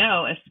 which we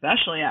know,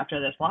 especially after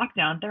this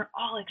lockdown, they're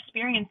all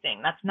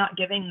experiencing? That's not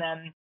giving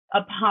them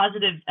a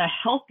positive, a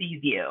healthy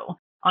view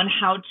on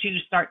how to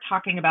start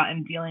talking about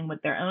and dealing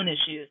with their own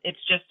issues. It's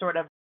just sort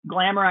of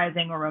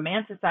glamorizing or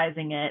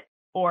romanticizing it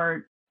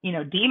or, you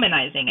know,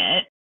 demonizing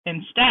it.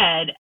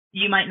 Instead,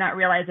 you might not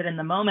realize it in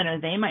the moment, or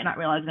they might not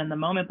realize it in the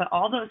moment, but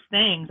all those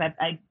things,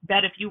 I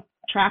bet if you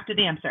tracked a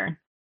dancer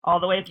all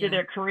the way through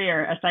their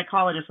career, a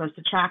psychologist was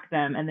to track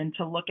them and then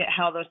to look at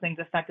how those things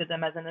affected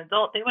them as an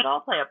adult, they would all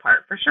play a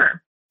part for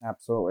sure.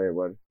 Absolutely, it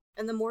would.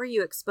 And the more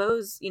you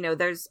expose, you know,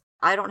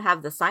 I don't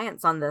have the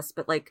science on this,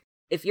 but like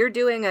if you're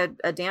doing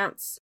a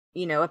dance,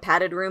 you know, a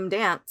padded room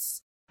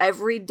dance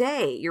every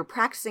day, you're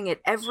practicing it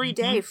every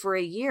day for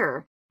a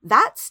year,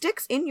 that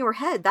sticks in your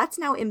head. That's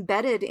now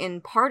embedded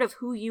in part of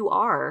who you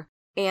are.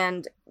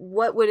 And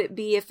what would it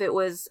be if it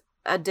was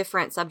a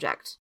different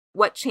subject?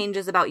 What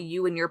changes about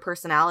you and your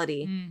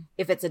personality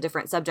if it's a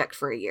different subject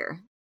for a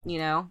year, you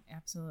know?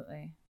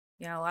 Absolutely.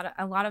 Yeah,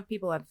 a lot of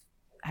people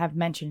have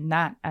mentioned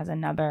that as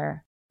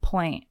another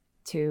point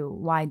to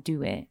why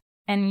do it.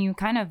 And you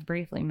kind of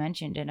briefly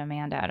mentioned it,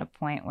 Amanda, at a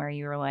point where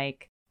you were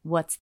like,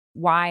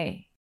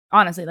 why?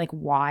 Honestly, like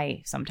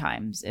why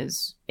sometimes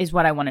is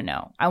what I want to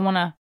know. I want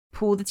to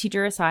pull the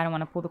teacher aside. I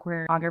want to pull the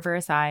choreographer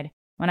aside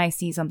when I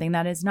see something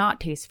that is not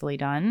tastefully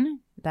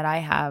done, that I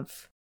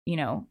have, you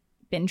know,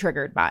 been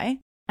triggered by.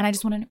 And I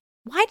just want to know,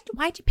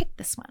 why'd you pick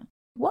this one?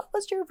 What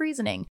was your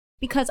reasoning?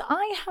 Because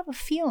I have a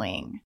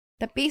feeling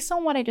that based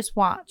on what I just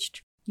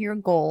watched, your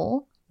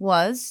goal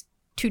was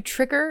to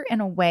trigger in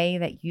a way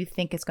that you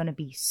think is going to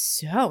be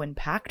so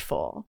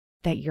impactful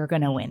that you're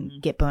going to win,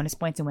 get bonus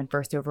points and win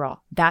first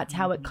overall. That's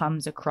how it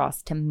comes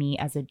across to me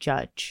as a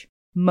judge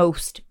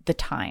most the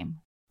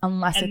time,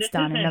 unless it's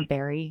done in a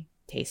very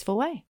tasteful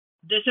way.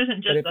 This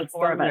isn't just the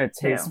four of us. But if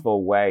it's done in a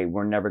tasteful way,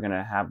 we're never going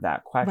to have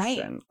that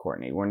question,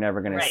 Courtney. We're never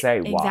going to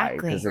say why,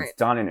 because it's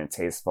done in a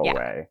tasteful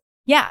way.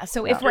 Yeah.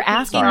 So if we're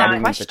asking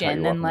that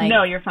question, then like,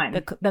 no, you're fine.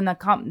 Then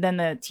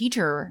the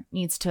teacher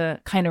needs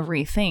to kind of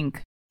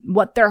rethink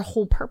what their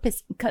whole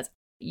purpose, because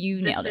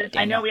you nailed it.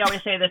 I know we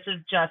always say this is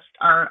just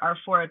our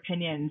four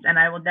opinions, and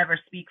I will never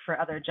speak for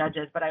other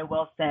judges, but I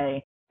will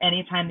say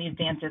anytime these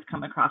dances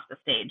come across the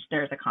stage,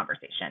 there's a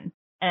conversation.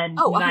 And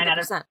 9 out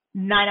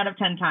of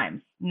 10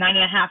 times,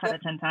 9.5 out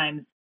of 10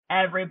 times,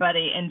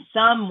 everybody in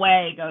some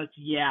way goes,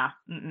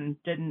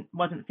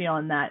 wasn't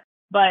feeling that.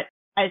 But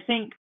I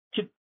think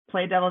to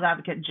play devil's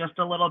advocate just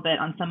a little bit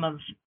on some of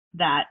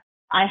that,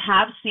 I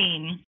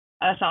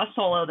saw a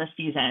solo this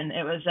season.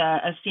 It was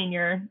a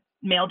senior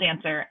male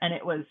dancer, and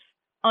it was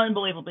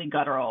unbelievably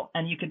guttural.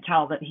 And you could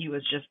tell that he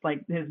was just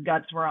like, his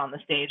guts were on the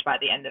stage by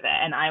the end of it.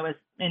 And I was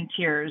in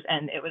tears,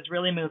 and it was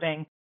really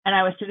moving. And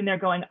I was sitting there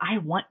going, I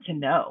want to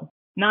know.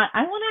 Not,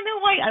 I want to know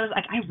why. I was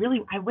like,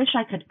 I wish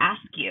I could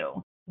ask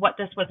you what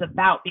this was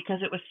about, because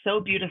it was so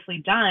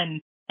beautifully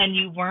done, and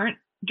you weren't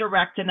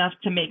direct enough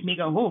to make me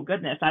go, oh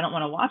goodness, I don't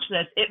want to watch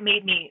this. It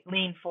made me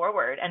lean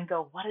forward and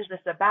go, what is this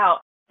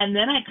about? And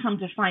then I come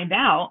to find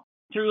out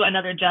through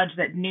another judge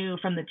that knew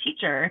from the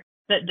teacher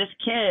that this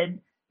kid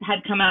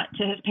had come out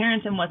to his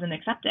parents and wasn't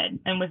accepted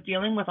and was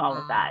dealing with all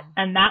of that.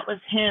 And that was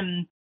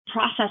him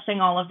processing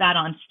all of that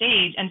on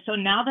stage. And so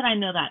now that I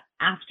know that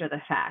after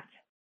the fact,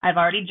 I've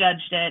already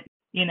judged it.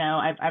 You know,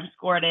 I've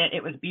scored it.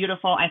 It was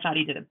beautiful. I thought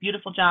he did a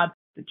beautiful job.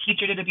 The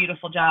teacher did a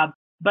beautiful job,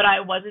 but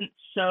I wasn't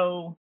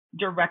so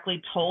directly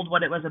told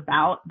what it was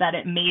about that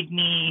it made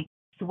me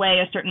sway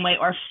a certain way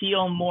or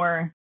feel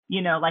more,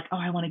 you know, like, oh,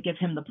 I want to give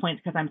him the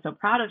points because I'm so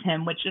proud of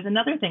him, which is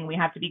another thing we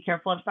have to be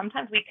careful of.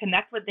 Sometimes we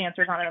connect with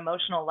dancers on an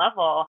emotional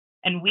level,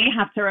 And we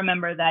have to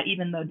remember that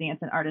even though dance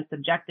and art is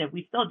subjective,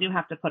 we still do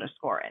have to put a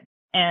score in.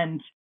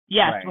 And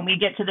yes, when we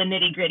get to the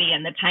nitty gritty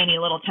and the tiny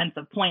little tenths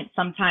of points,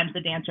 sometimes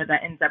the dancer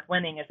that ends up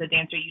winning is the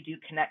dancer you do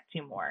connect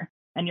to more.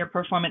 And your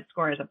performance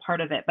score is a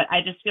part of it. But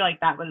I just feel like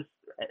that was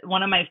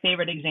one of my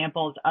favorite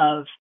examples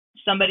of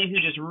somebody who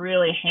just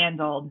really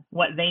handled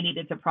what they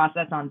needed to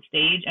process on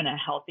stage in a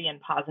healthy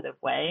and positive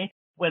way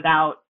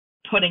without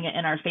putting it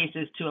in our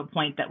faces to a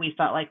point that we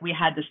felt like we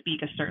had to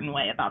speak a certain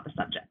way about the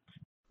subject.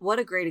 What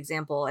a great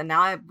example. And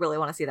now I really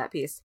want to see that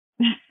piece.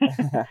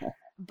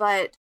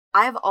 But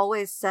I've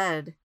always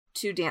said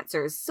to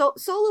dancers,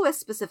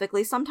 soloists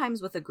specifically,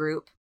 sometimes with a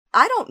group,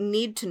 I don't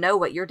need to know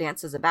what your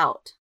dance is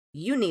about.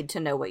 You need to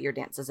know what your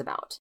dance is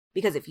about.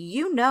 Because if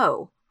you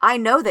know, I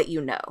know that you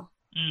know.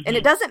 Mm-hmm. And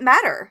it doesn't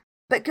matter.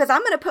 Because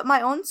I'm going to put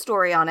my own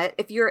story on it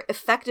if you're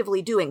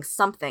effectively doing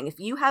something. If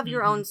you have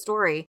your own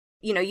story,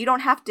 you know, you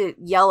don't have to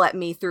yell at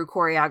me through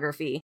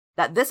choreography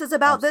that this is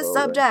about this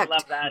subject.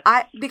 Love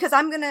that. Because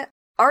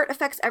art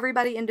affects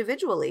everybody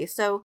individually.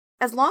 So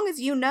as long as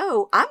you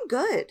know, I'm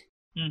good.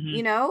 Mm-hmm.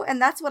 You know,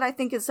 and that's what I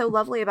think is so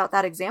lovely about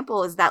that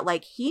example is that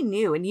like he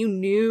knew and you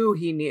knew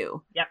he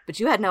knew. Yep. But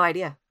you had no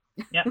idea.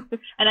 Yep.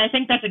 And I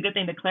think that's a good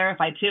thing to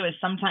clarify too, is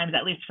sometimes,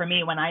 at least for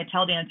me, when I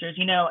tell dancers,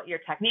 you know, your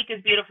technique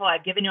is beautiful,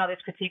 I've given you all these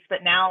critiques,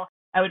 but now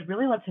I would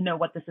really love to know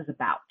what this is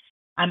about.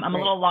 I'm a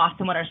little lost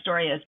in what our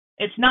story is.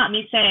 It's not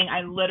me saying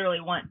I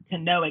literally want to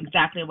know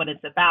exactly what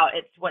it's about.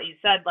 It's what you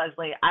said,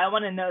 Leslie. I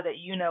want to know that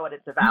you know what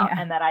it's about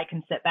and that I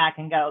can sit back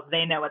and go,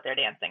 they know what they're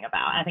dancing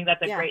about. I think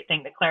that's a great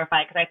thing to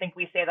clarify because I think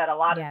we say that a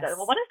lot. Yes.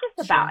 Well, what is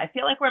this about? I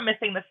feel like we're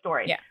missing the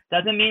story. Yeah.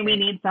 Doesn't mean we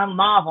need some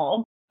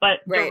novel, but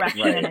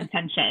direction and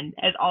intention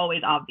is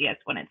always obvious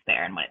when it's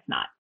there and when it's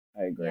not.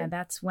 I agree. Yeah,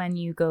 that's when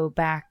you go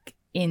back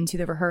into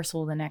the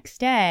rehearsal the next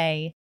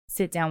day,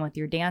 sit down with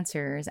your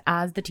dancers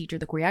as the teacher,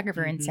 the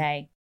choreographer, and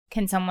say,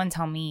 can someone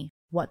tell me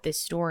what this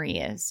story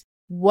is?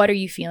 What are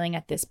you feeling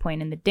at this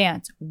point in the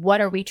dance?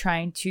 What are we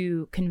trying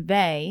to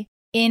convey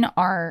in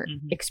our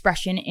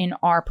expression, in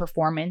our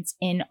performance,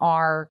 in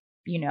our,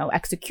 you know,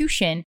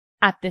 execution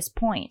at this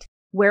point?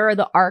 Where are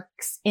the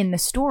arcs in the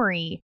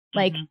story?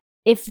 Like,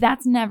 if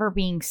that's never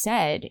being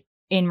said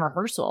in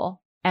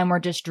rehearsal and we're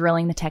just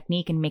drilling the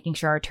technique and making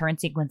sure our turn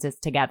sequences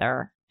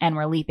together and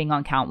we're leaping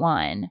on count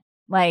one,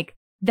 like,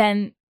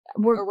 then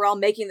we're all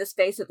making this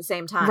face at the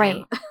same time.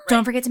 Right.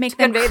 Don't forget to make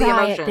them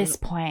cry at this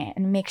point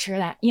and make sure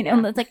that, you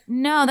know, it's like,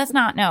 no, that's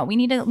not, no. We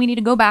need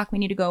to go back. We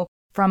need to go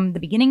from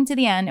the beginning to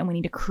the end and we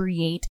need to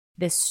create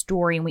this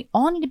story. And we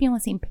all need to be on the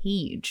same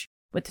page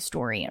with the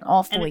story and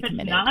all fully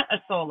committed. And if it's not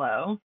a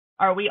solo,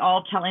 are we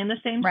all telling the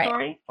same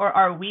story? Or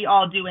are we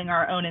all doing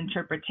our own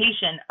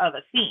interpretation of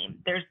a theme?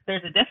 There's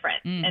a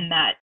difference in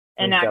that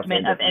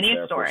enactment of any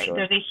story. Sure.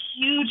 There's a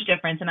huge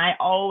difference, and I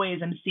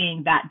always am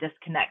seeing that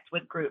disconnect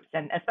with groups,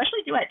 and especially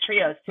duet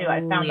trios too.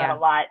 I found that a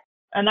lot,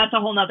 and that's a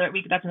whole nother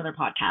week. That's another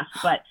podcast,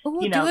 but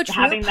you know,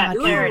 having that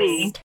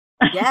clarity.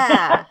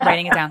 Yeah,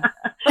 writing it down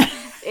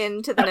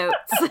into the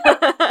notes.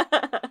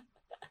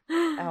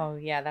 Oh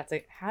yeah, that's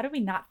how do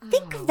we not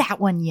think of that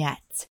one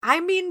yet? I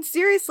mean,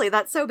 seriously,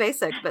 that's so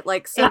basic, but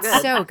like so it's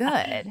good. So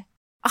good.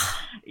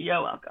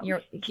 You're welcome.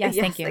 Yes,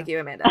 thank you. Thank you,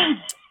 Amanda.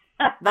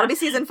 That'll be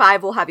season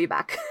 5. We'll have you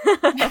back.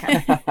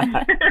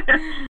 I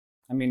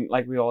mean,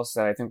 like we all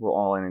said, I think we're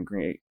all in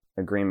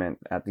agreement.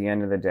 At the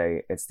end of the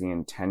day, it's the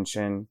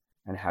intention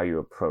and how you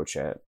approach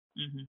it.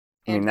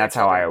 I mean, that's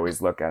how I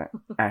always look at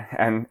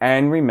it.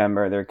 And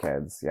remember, they're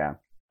kids, yeah.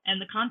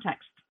 And the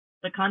context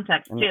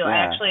too. I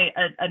actually,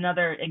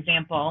 another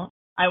example,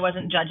 I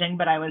wasn't judging,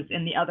 but I was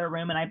in the other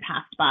room and I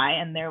passed by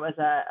and there was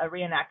a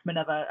reenactment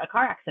of a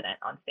car accident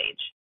on stage.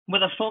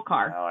 With a full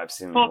car. Oh, I've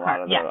seen a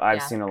lot of those.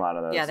 I've seen a lot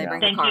of those. Yeah, they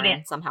bring the car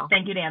in somehow.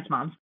 Thank you, Dance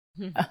Moms.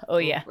 Oh,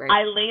 yeah. Right.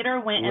 I later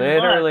went and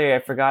Literally,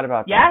 looked. I forgot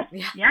about that.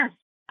 Yes.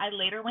 I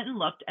later went and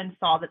looked and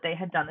saw that they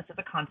had done this as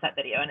a concept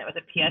video, and it was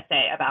a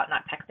PSA about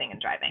not texting and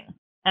driving.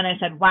 And I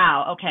said,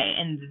 wow, okay,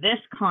 in this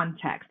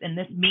context, in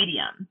this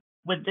medium,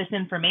 with this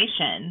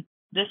information,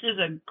 this is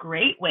a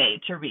great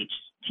way to reach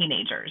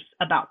teenagers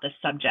about this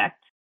subject,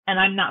 and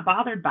I'm not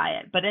bothered by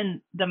it. But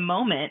in the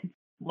moment,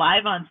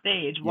 live on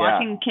stage,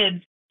 watching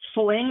kids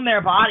fling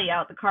their body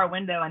out the car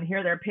window and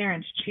hear their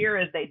parents cheer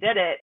as they did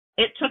it,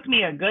 it took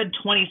me a good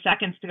 20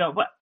 seconds to go,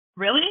 what,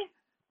 really?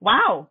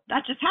 Wow,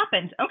 that just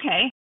happened.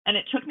 Okay. And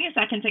it took me a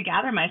second to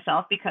gather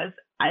myself because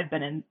I've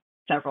been in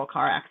several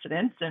car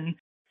accidents and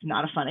it's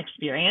not a fun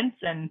experience.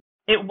 And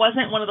it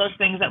wasn't one of those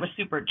things that was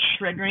super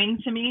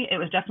triggering to me. It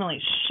was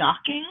definitely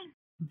shocking,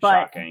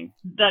 but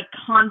the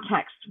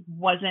context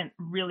wasn't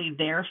really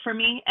there for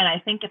me. And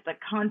I think if the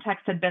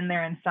context had been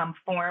there in some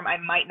form, I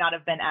might not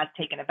have been as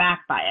taken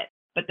aback by it.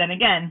 But then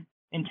again,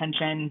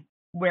 intention,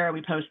 where are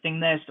we posting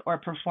this or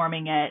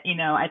performing it? You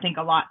know, I think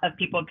a lot of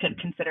people could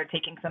consider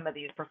taking some of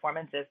these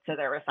performances to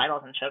their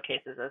recitals and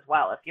showcases as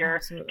well. If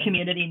your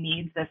community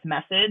needs this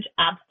message,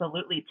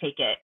 absolutely take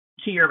it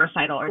to your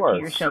recital or to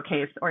your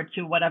showcase or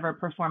to whatever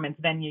performance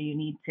venue you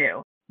need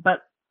to.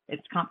 But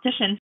it's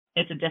competition.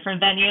 It's a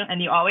different venue.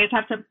 And you always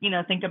have to, you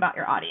know, think about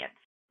your audience,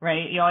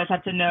 right? You always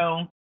have to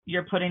know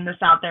you're putting this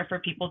out there for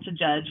people to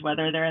judge,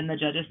 whether they're in the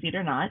judge's seat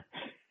or not.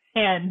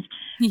 And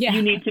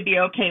you need to be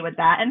okay with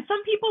that. And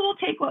some people will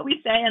take what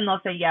we say and they'll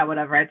say, yeah,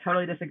 whatever. I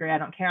totally disagree. I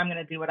don't care. I'm going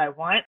to do what I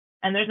want.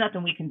 And there's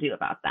nothing we can do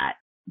about that.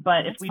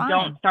 But if we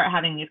don't start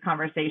having these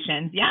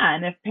conversations,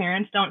 and if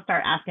parents don't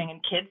start asking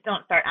and kids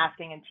don't start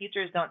asking and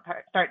teachers don't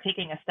start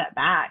taking a step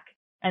back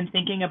and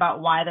thinking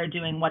about why they're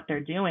doing what they're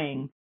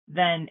doing,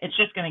 then it's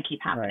just going to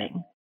keep happening.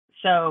 Right.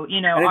 So,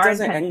 our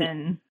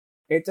intention...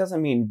 It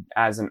doesn't mean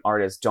as an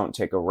artist don't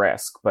take a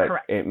risk, but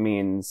Correct. It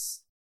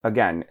means,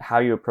 again, how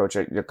you approach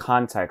it, the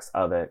context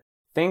of it.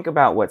 Think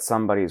about what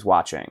somebody's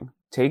watching.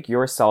 Take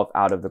yourself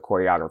out of the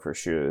choreographer's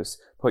shoes.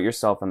 Put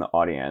yourself in the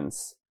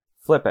audience.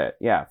 Flip it.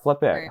 Yeah,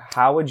 flip it. Right.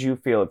 How would you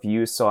feel if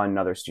you saw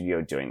another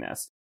studio doing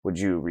this? Would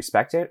you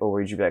respect it, or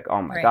would you be like,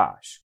 oh my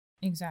gosh?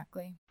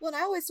 Exactly. Well, and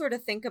I always sort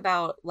of think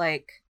about,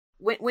 like,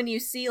 when you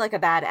see, like, a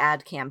bad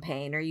ad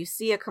campaign, or you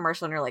see a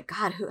commercial and you're like,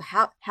 God,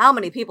 how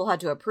many people had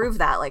to approve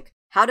that? Like,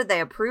 how did they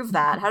approve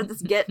that? How did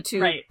this get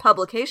to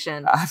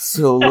publication?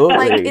 Absolutely.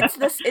 Like,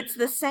 it's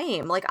the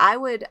same. Like, I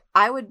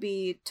would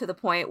be to the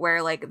point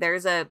where, like,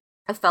 there's a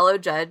fellow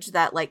judge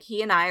that, like,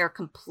 he and I are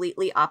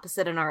completely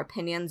opposite in our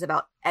opinions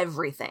about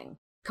everything.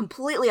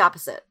 Completely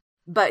opposite.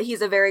 But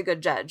he's a very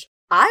good judge.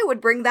 I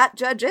would bring that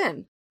judge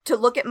in to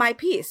look at my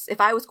piece.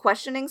 If I was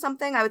questioning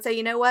something, I would say,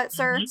 you know what,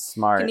 sir?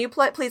 Smart. Can you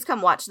please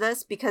come watch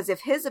this? Because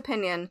if his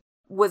opinion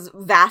was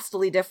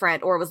vastly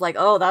different or was like,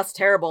 oh, that's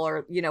terrible,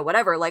 or,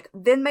 whatever, like,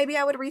 then maybe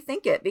I would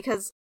rethink it.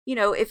 Because,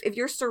 if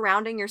you're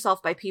surrounding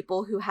yourself by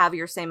people who have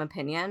your same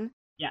opinion,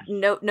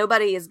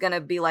 nobody is going to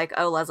be like,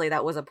 oh, Leslie,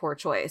 that was a poor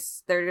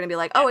choice. They're going to be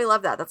like, oh, we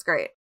love that. That's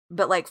great.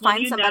 But, like,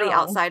 find somebody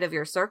outside of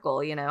your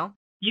circle, You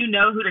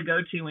know who to go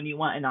to when you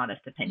want an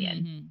honest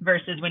opinion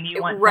versus when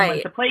you want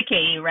someone to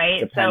placate you, right?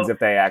 Depends if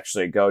they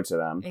actually go to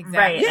them. Exactly.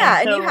 Right. Yeah,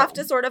 and you have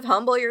to sort of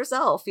humble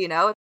yourself,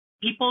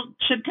 People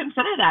should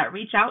consider that.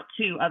 Reach out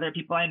to other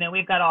people. I know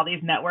we've got all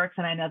these networks,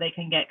 and I know they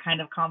can get kind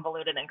of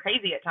convoluted and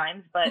crazy at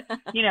times, but,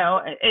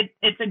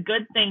 it's a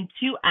good thing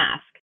to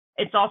ask.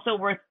 It's also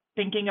worth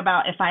thinking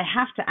about, if I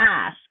have to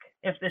ask,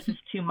 if this is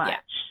too much. Yeah.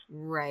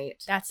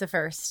 Right. That's the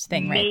first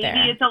thing right there.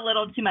 Maybe it's a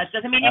little too much.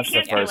 Doesn't mean you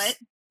can't do it.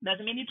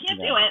 Doesn't mean you can't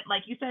do it.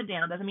 Like you said,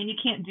 Dan, doesn't mean you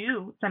can't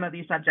do some of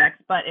these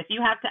subjects. But if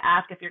you have to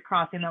ask if you're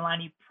crossing the line,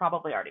 you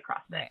probably already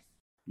crossed it.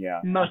 Yeah.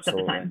 Most of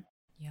the time.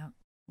 Yeah.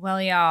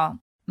 Well, y'all,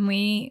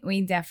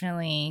 we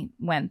definitely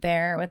went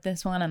there with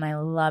this one, and I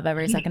love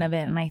every second of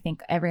it. And I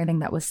think everything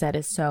that was said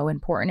is so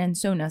important and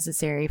so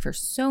necessary for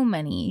so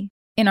many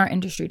in our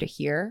industry to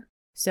hear.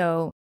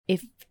 So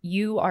if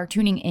you are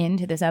tuning in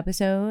to this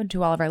episode,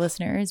 to all of our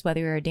listeners, whether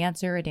you're a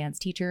dancer, a dance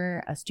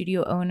teacher, a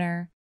studio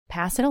owner,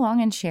 pass it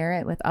along and share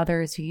it with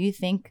others who you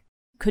think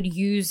could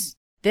use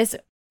this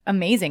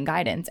amazing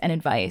guidance and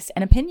advice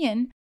and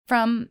opinion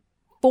from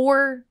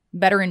 4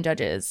 veteran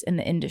judges in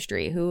the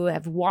industry who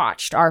have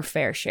watched our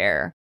fair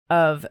share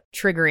of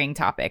triggering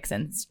topics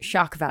and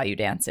shock value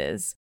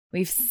dances.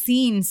 We've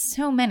seen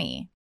so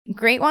many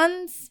great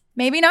ones,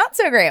 maybe not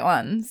so great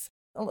ones,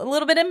 a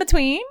little bit in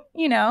between,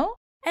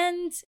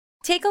 and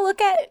take a look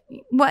at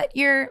what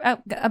you're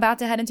about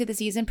to head into the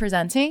season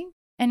presenting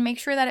and make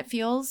sure that it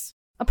feels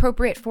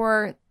appropriate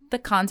for the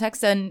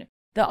context and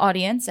the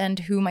audience and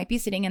who might be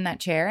sitting in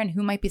that chair and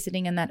who might be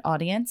sitting in that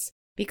audience,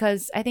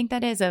 because I think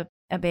that is a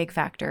big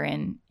factor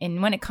in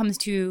when it comes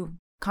to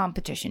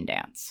competition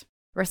dance.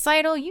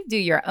 Recital, you do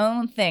your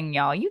own thing,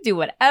 y'all. You do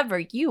whatever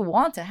you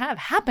want to have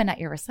happen at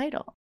your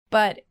recital.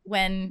 But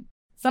when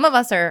some of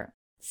us are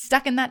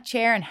stuck in that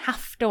chair and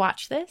have to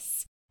watch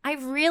this, I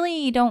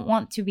really don't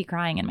want to be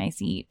crying in my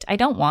seat. I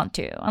don't want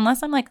to,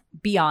 unless I'm like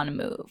beyond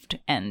moved.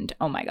 And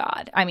oh my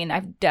God. I mean,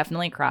 I've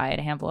definitely cried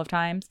a handful of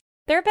times.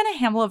 There have been a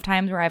handful of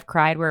times where I've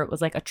cried where it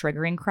was like a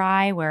triggering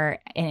cry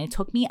and it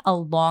took me a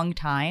long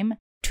time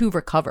to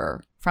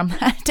recover from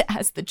that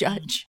as the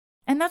judge.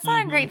 And that's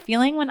not a great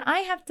feeling when I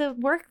have to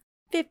work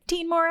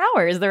 15 more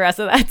hours the rest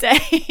of that day.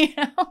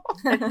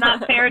 It's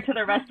not fair to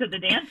the rest of the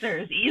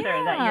dancers either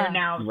that you're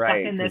now stuck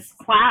in this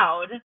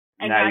cloud.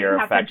 And now you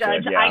have to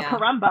judge Ay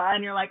Caramba,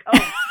 and you're like,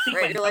 oh,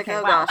 right, you're like, okay,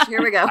 oh wow. gosh,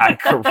 here we go. Ay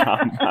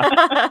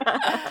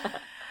Caramba.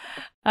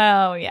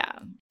 Oh yeah,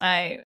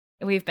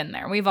 we've been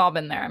there. We've all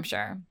been there, I'm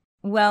sure.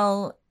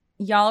 Well,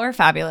 y'all are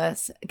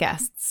fabulous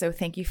guests, so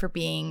thank you for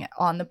being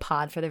on the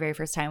pod for the very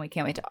first time. We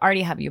can't wait to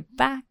already have you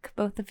back,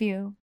 both of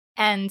you,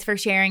 and for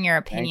sharing your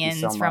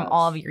opinions from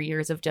all of your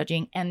years of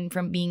judging and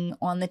from being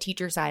on the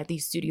teacher side, the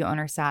studio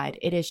owner side.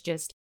 It is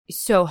just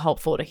so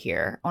helpful to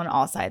hear on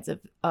all sides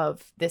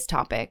of this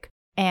topic.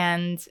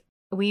 And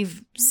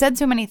we've said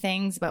so many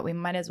things, but we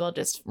might as well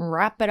just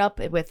wrap it up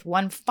with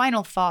one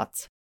final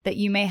thought that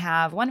you may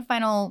have, one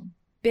final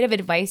bit of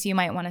advice you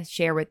might want to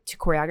share to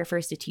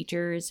choreographers, to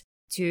teachers,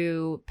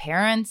 to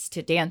parents,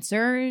 to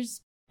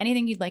dancers,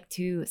 anything you'd like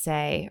to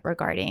say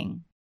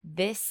regarding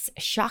this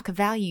shock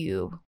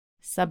value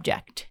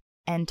subject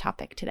and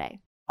topic today.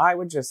 I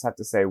would just have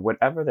to say,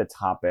 whatever the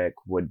topic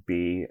would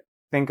be,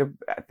 think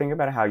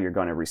about how you're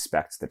going to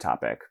respect the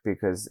topic,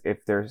 because if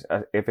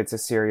it's a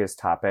serious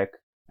topic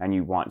and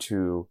you want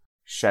to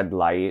shed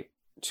light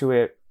to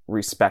it,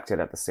 respect it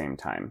at the same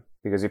time.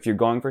 Because if you're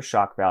going for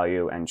shock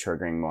value and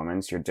triggering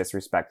moments, you're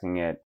disrespecting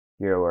it.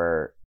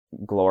 You're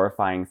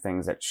glorifying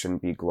things that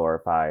shouldn't be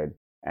glorified.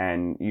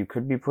 And you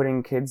could be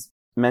putting kids'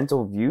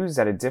 mental views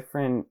at a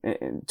different,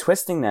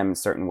 twisting them in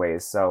certain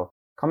ways. So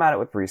come at it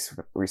with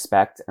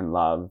respect and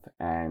love.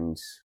 And,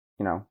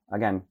 you know,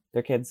 again,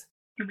 they're kids.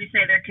 Can we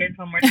say they're kids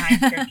one more time?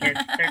 They're kids.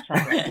 They're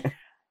children.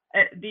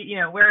 You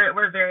know,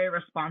 we're very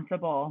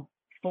responsible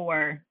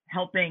for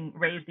helping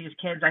raise these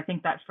kids. I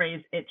think that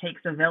phrase, "it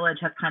takes a village,"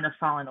 has kind of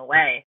fallen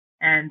away.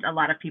 And a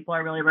lot of people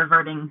are really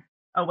reverting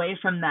away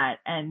from that.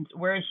 And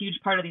we're a huge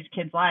part of these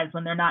kids' lives.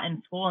 When they're not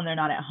in school and they're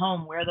not at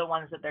home, we're the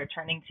ones that they're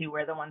turning to.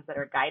 We're the ones that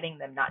are guiding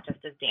them, not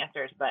just as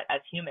dancers, but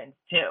as humans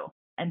too.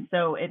 And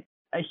so it's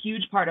a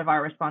huge part of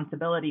our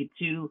responsibility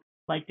to,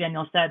 like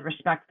Daniel said,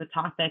 respect the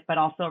topic, but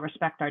also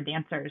respect our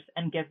dancers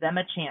and give them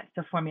a chance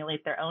to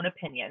formulate their own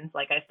opinions.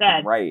 Like I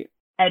said, right.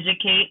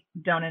 Educate,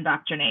 don't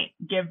indoctrinate.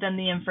 Give them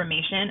the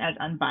information as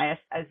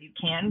unbiased as you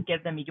can.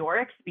 Give them your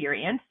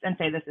experience and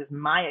say, this is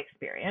my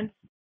experience,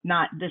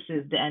 not this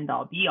is the end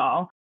all be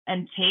all.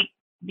 And take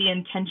the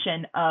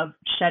intention of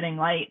shedding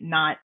light,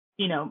 not,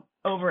 you know,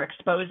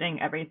 overexposing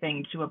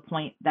everything to a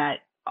point that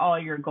all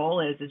your goal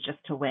is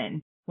just to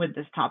win with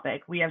this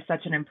topic. We have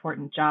such an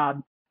important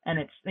job. And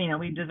it's, you know,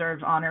 we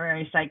deserve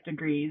honorary psych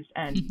degrees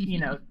and, you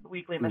know,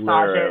 weekly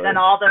massages and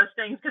all those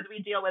things because we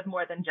deal with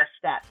more than just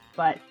steps.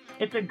 But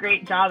it's a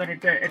great job and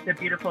it's a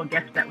beautiful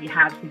gift that we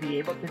have to be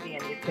able to be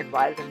in these kids'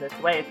 lives in this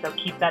way. So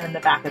keep that in the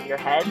back of your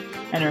head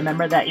and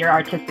remember that your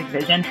artistic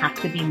vision has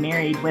to be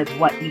married with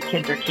what these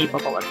kids are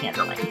capable of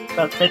handling,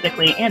 both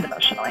physically and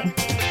emotionally.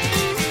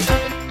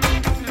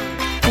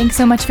 Thanks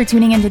so much for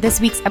tuning into this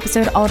week's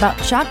episode all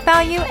about shock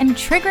value and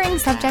triggering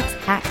subjects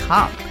at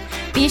comp.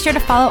 Be sure to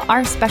follow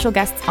our special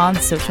guests on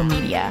social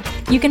media.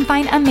 You can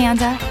find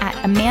Amanda at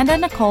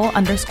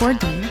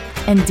AmandaNicole_D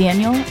and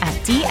Daniel at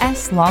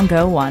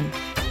DSLongo1.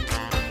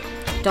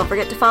 Don't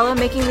forget to follow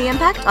Making the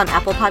Impact on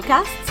Apple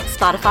Podcasts,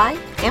 Spotify,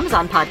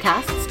 Amazon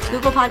Podcasts,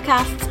 Google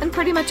Podcasts, and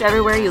pretty much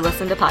everywhere you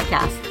listen to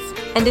podcasts.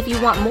 And if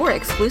you want more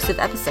exclusive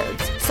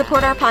episodes,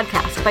 support our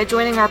podcast by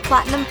joining our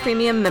Platinum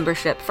Premium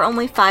membership for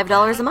only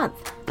 $5 a month.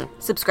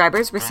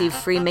 Subscribers receive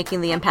free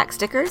Making the Impact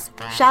stickers,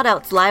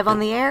 shout-outs live on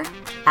the air,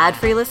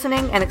 ad-free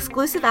listening, and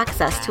exclusive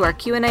access to our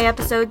Q&A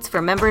episodes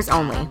for members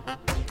only.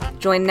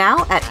 Join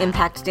now at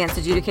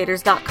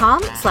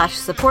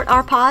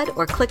impactdanceeducators.com/supportourpod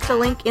or click the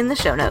link in the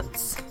show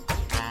notes.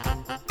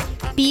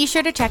 Be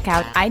sure to check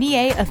out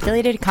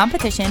IDA-affiliated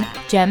competition,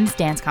 GEMS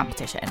Dance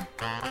Competition.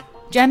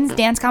 GEMS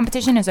Dance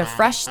Competition is a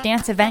fresh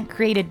dance event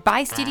created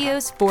by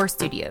studios for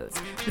studios,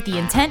 with the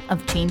intent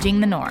of changing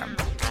the norm.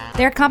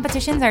 Their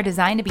competitions are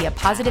designed to be a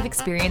positive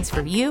experience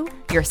for you,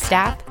 your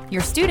staff,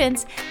 your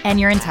students, and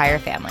your entire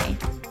family.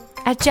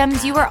 At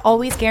GEMS, you are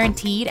always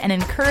guaranteed an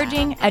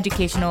encouraging,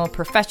 educational,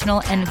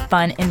 professional, and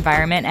fun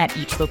environment at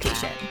each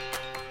location.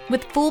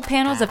 With full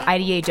panels of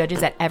IDA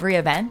judges at every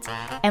event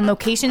and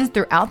locations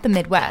throughout the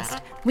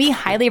Midwest, we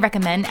highly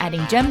recommend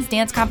adding GEMS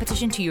Dance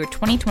Competition to your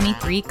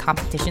 2023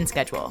 competition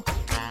schedule.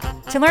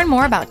 To learn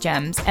more about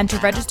GEMS and to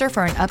register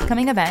for an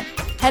upcoming event,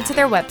 head to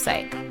their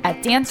website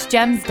at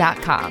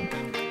dancegems.com.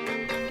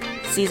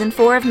 Season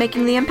 4 of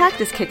Making the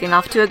Impact is kicking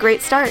off to a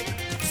great start.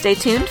 Stay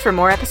tuned for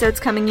more episodes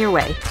coming your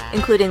way,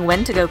 including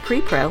when to go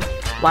pre-pro,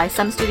 why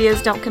some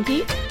studios don't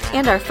compete,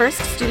 and our first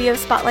Studio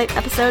Spotlight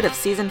episode of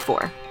Season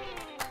 4.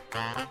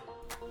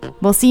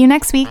 We'll see you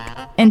next week.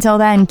 Until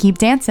then, keep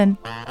dancing.